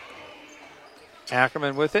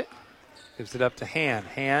 Ackerman with it. Gives it up to Hand.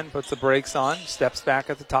 Hand puts the brakes on. Steps back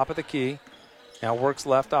at the top of the key. Now works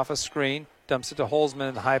left off a screen. Dumps it to Holzman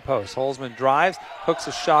in the high post. Holzman drives. Hooks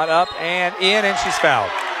a shot up and in, and she's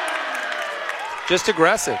fouled. Just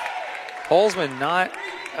aggressive. Holzman not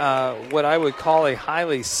what I would call a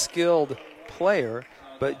highly skilled player,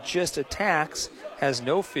 but just attacks, has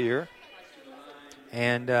no fear.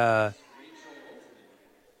 And the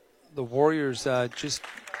Warriors just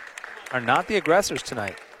are not the aggressors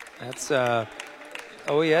tonight. That's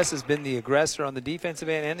OES has been the aggressor on the defensive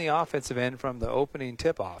end and the offensive end from the opening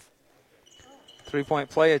tip-off. 3-point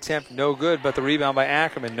play attempt, no good, but the rebound by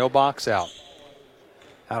Ackerman, no box out.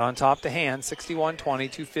 Out on top to Hand, 61-20,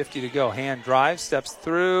 2:50 to go. Hand drives, steps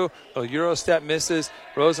through, a Euro step misses.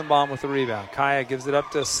 Rosenbaum with the rebound. Kaya gives it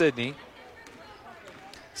up to Sydney.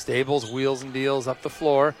 Stables wheels and deals up the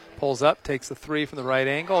floor, pulls up, takes the 3 from the right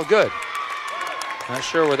angle. Good. Not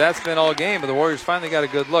sure where that's been all game, but the Warriors finally got a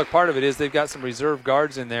good look. Part of it is they've got some reserve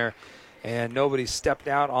guards in there, and nobody stepped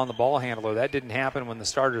out on the ball handler. That didn't happen when the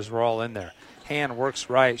starters were all in there. Hand works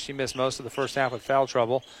right. She missed most of the first half with foul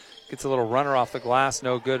trouble. Gets a little runner off the glass.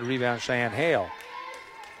 No good. Rebound, Cheyenne Hale.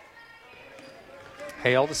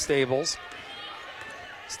 Hale to Stables.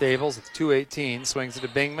 Stables at 2:18. Swings it to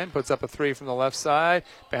Bingman. Puts up a 3 from the left side.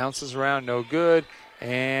 Bounces around. No good.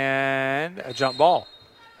 And a jump ball.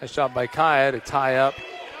 A shot by Kaya to tie up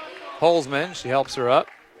Holzman. She helps her up.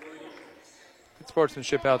 Good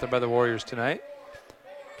sportsmanship out there by the Warriors tonight.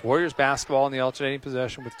 Warriors basketball in the alternating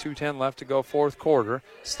possession with 2:10 left to go, fourth quarter.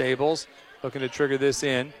 Stables looking to trigger this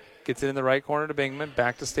in. Gets it in the right corner to Bingman.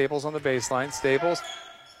 Back to Stables on the baseline. Stables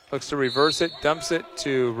looks to reverse it. Dumps it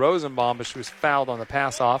to Rosenbaum, but she was fouled on the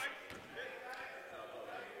pass off.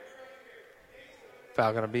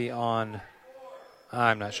 Foul going to be on,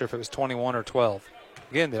 I'm not sure if it was 21 or 12.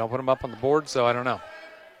 Again, they don't put them up on the board, so I don't know.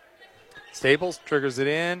 Stables triggers it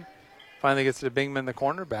in. Finally gets it to Bingman in the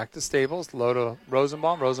corner. Back to Stables. Low to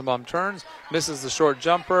Rosenbaum. Rosenbaum turns. Misses the short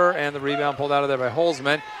jumper. And the rebound pulled out of there by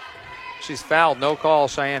Holzman. She's fouled. No call.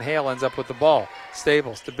 Cheyenne Hale ends up with the ball.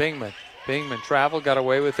 Stables to Bingman. Bingman traveled. Got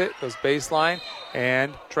away with it. Goes baseline.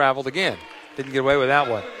 And traveled again. Didn't get away with that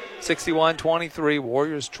one. 61-23.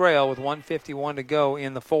 Warriors trail with 1:51 to go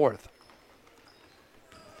in the fourth.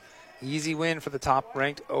 Easy win for the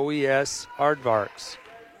top-ranked OES Aardvarks.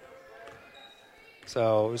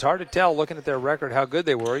 So it was hard to tell looking at their record how good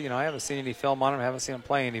they were. You know, I haven't seen any film on them. I haven't seen them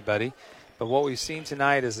play anybody. But what we've seen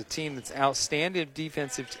tonight is a team that's outstanding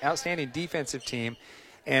defensive team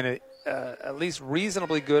and at least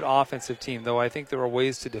reasonably good offensive team, though I think there are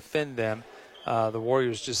ways to defend them. The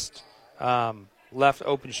Warriors just left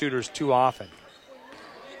open shooters too often.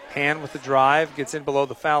 Hand with the drive, gets in below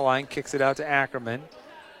the foul line, kicks it out to Ackerman.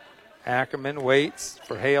 Ackerman waits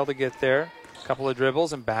for Hale to get there. A couple of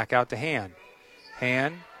dribbles and back out to Hand.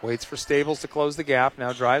 Hand waits for Stables to close the gap.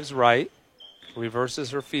 Now drives right.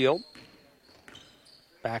 Reverses her field.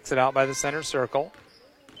 Backs it out by the center circle.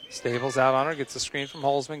 Stables out on her. Gets the screen from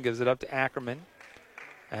Holzman. Gives it up to Ackerman.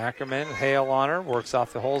 Ackerman, Hale on her. Works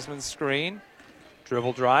off the Holzman screen.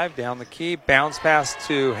 Dribble drive down the key. Bounce pass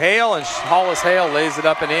to Hale. And Hollis Hale lays it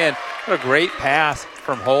up and in. What a great pass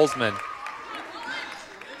from Holzman.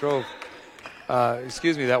 That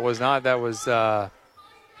was not. That was...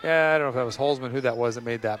 I don't know if that was Holzman, who that was that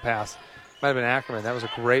made that pass. Might have been Ackerman. That was a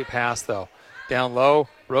great pass, though. Down low,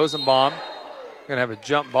 Rosenbaum going to have a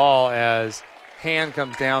jump ball as Hand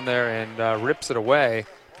comes down there and rips it away,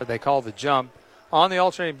 but they call the jump. On the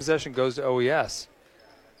alternating possession goes to OES.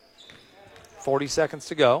 40 seconds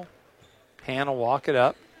to go. Hand will walk it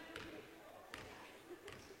up.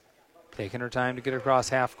 Taking her time to get across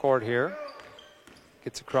half court here.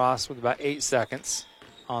 Gets across with about 8 seconds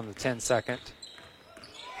on the 10-second.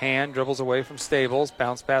 Hand dribbles away from Stables.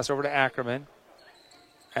 Bounce pass over to Ackerman.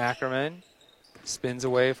 Ackerman spins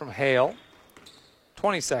away from Hale.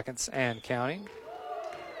 20 seconds and counting.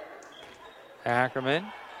 Ackerman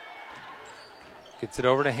gets it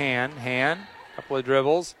over to Hand. Hand, couple of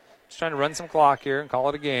dribbles. Just trying to run some clock here and call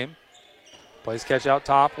it a game. Plays catch out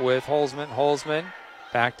top with Holzman. Holzman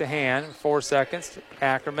back to Hand. 4 seconds.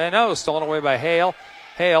 Ackerman. Oh, stolen away by Hale.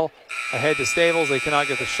 Hale ahead to Stables. They cannot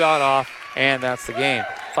get the shot off, and that's the game.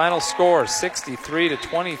 Final score,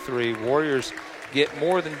 63-23. Warriors get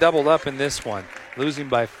more than doubled up in this one, losing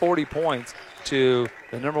by 40 points to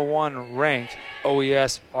the number 1 ranked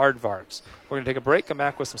OES Aardvarks. We're going to take a break, come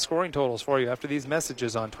back with some scoring totals for you after these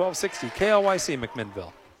messages on 1260 KLYC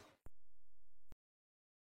McMinnville.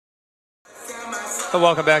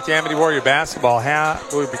 Welcome back to Amity Warrior basketball.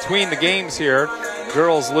 We're between the games here.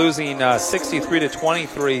 Girls losing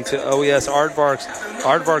 63-23 to OES Aardvarks.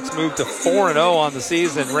 Aardvarks moved to 4-0 on the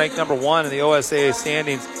season, ranked number 1 in the OSAA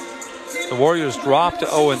standings. The Warriors dropped to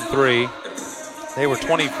 0-3. They were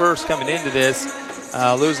 21st coming into this.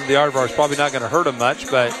 Losing to the Aardvarks probably not going to hurt them much,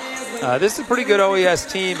 but this is a pretty good OES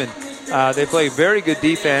team, and they play very good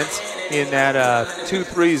defense in that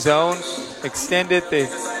 2-3 zone. Extend it.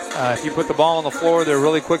 If you put the ball on the floor, they're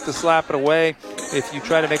really quick to slap it away. If you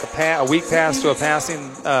try to make a weak pass to a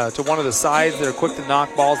passing to one of the sides, they're quick to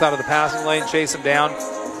knock balls out of the passing lane, chase them down.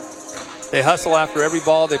 They hustle after every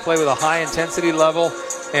ball. They play with a high intensity level,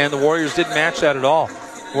 and the Warriors didn't match that at all.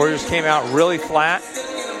 Warriors came out really flat.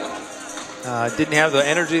 Didn't have the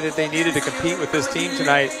energy that they needed to compete with this team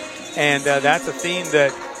tonight, and that's a theme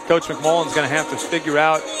that Coach McMullen's going to have to figure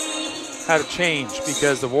out how to change,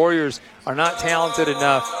 because the Warriors are not talented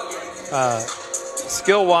enough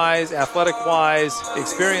skill-wise, athletic-wise,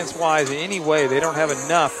 experience-wise, in any way. They don't have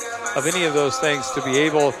enough of any of those things to be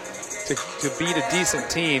able to beat a decent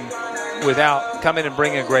team without coming and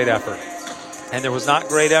bringing a great effort. And there was not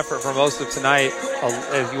great effort for most of tonight.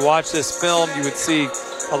 If you watch this film, you would see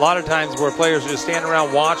a lot of times where players are just standing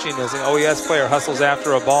around watching as an OES player hustles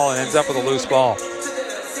after a ball and ends up with a loose ball.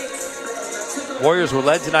 Warriors were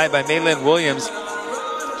led tonight by Maylin Williams.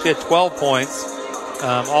 She had 12 points.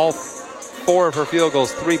 All 4 of her field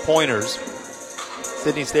goals, 3-pointers.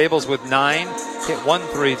 Sydney Stables with 9, hit 1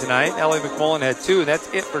 3 tonight. Ellie McMullen had 2, and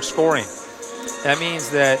that's it for scoring. That means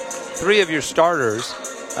that 3 of your starters,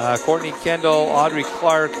 Courtney Kendall, Audrey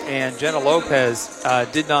Clark, and Jenna Lopez,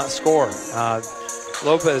 did not score.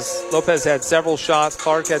 Lopez had several shots.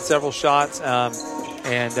 Clark had several shots,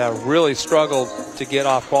 and really struggled to get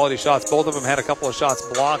off quality shots. Both of them had a couple of shots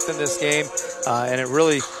blocked in this game, and it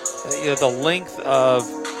really, the length of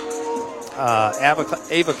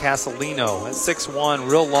Ava Castellino at 6'1",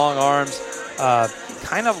 real long arms,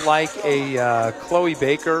 kind of like a Chloe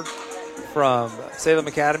Baker from Salem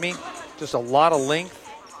Academy. Just a lot of length.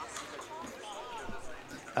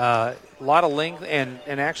 And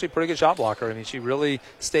actually pretty good shot blocker. I mean, she really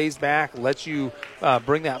stays back, lets you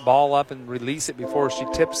bring that ball up and release it before she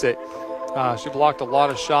tips it. She blocked a lot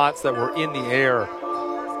of shots that were in the air,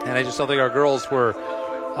 and I just don't think our girls were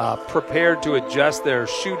prepared to adjust their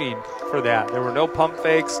shooting for that. There were no pump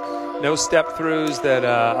fakes, no step-throughs that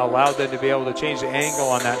allowed them to be able to change the angle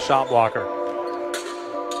on that shot blocker.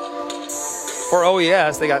 For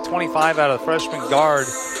OES, they got 25 out of the freshman guard,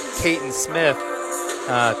 Kaiten Smith.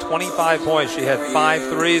 25 points. She had 5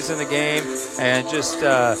 threes in the game and just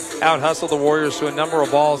out-hustled the Warriors to a number of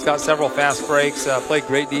balls, got several fast breaks, played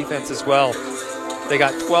great defense as well. They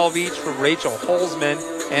got 12 each from Rachel Holzman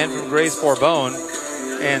and from Grace Bourbon,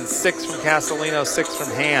 and 6 from Castellino, 6 from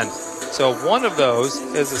Hand. So one of those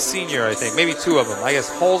is a senior, I think, maybe 2 of them. I guess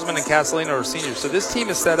Holzman and Castellino are seniors. So this team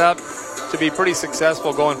is set up to be pretty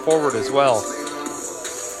successful going forward as well.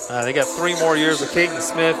 They got 3 more years with Kaiten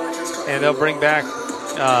Smith, and they'll bring back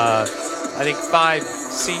I think 5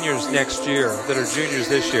 seniors next year that are juniors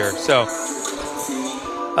this year. So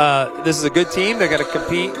this is a good team. They're going to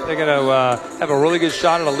compete. They're going to have a really good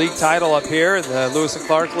shot at a league title up here in the Lewis and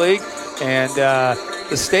Clark League. And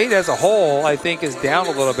the state as a whole, I think, is down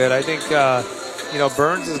a little bit. I think,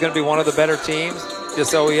 Burns is going to be one of the better teams.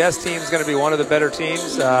 This OES team is going to be one of the better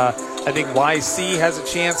teams. I think YC has a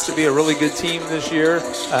chance to be a really good team this year.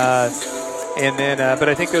 But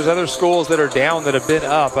I think there's other schools that are down that have been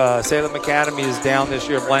up. Salem Academy is down this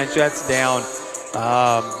year. Blanchette's down.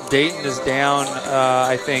 Dayton is down.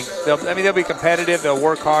 I think they'll be competitive. They'll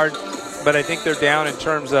work hard, but I think they're down in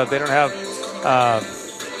terms of they don't have.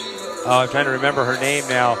 I'm trying to remember her name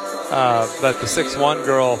now, but the 6'1"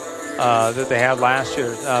 girl that they had last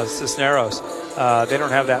year, Cisneros. They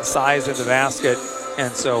don't have that size in the basket,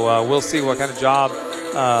 and so we'll see what kind of job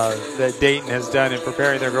that Dayton has done in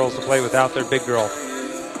preparing their girls to play without their big girl.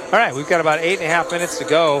 All right, we've got about 8.5 minutes to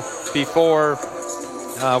go before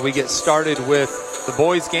we get started with the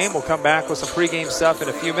boys' game. We'll come back with some pregame stuff in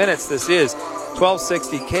a few minutes. This is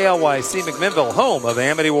 1260 KLYC McMinnville, home of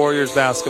Amity Warriors basketball.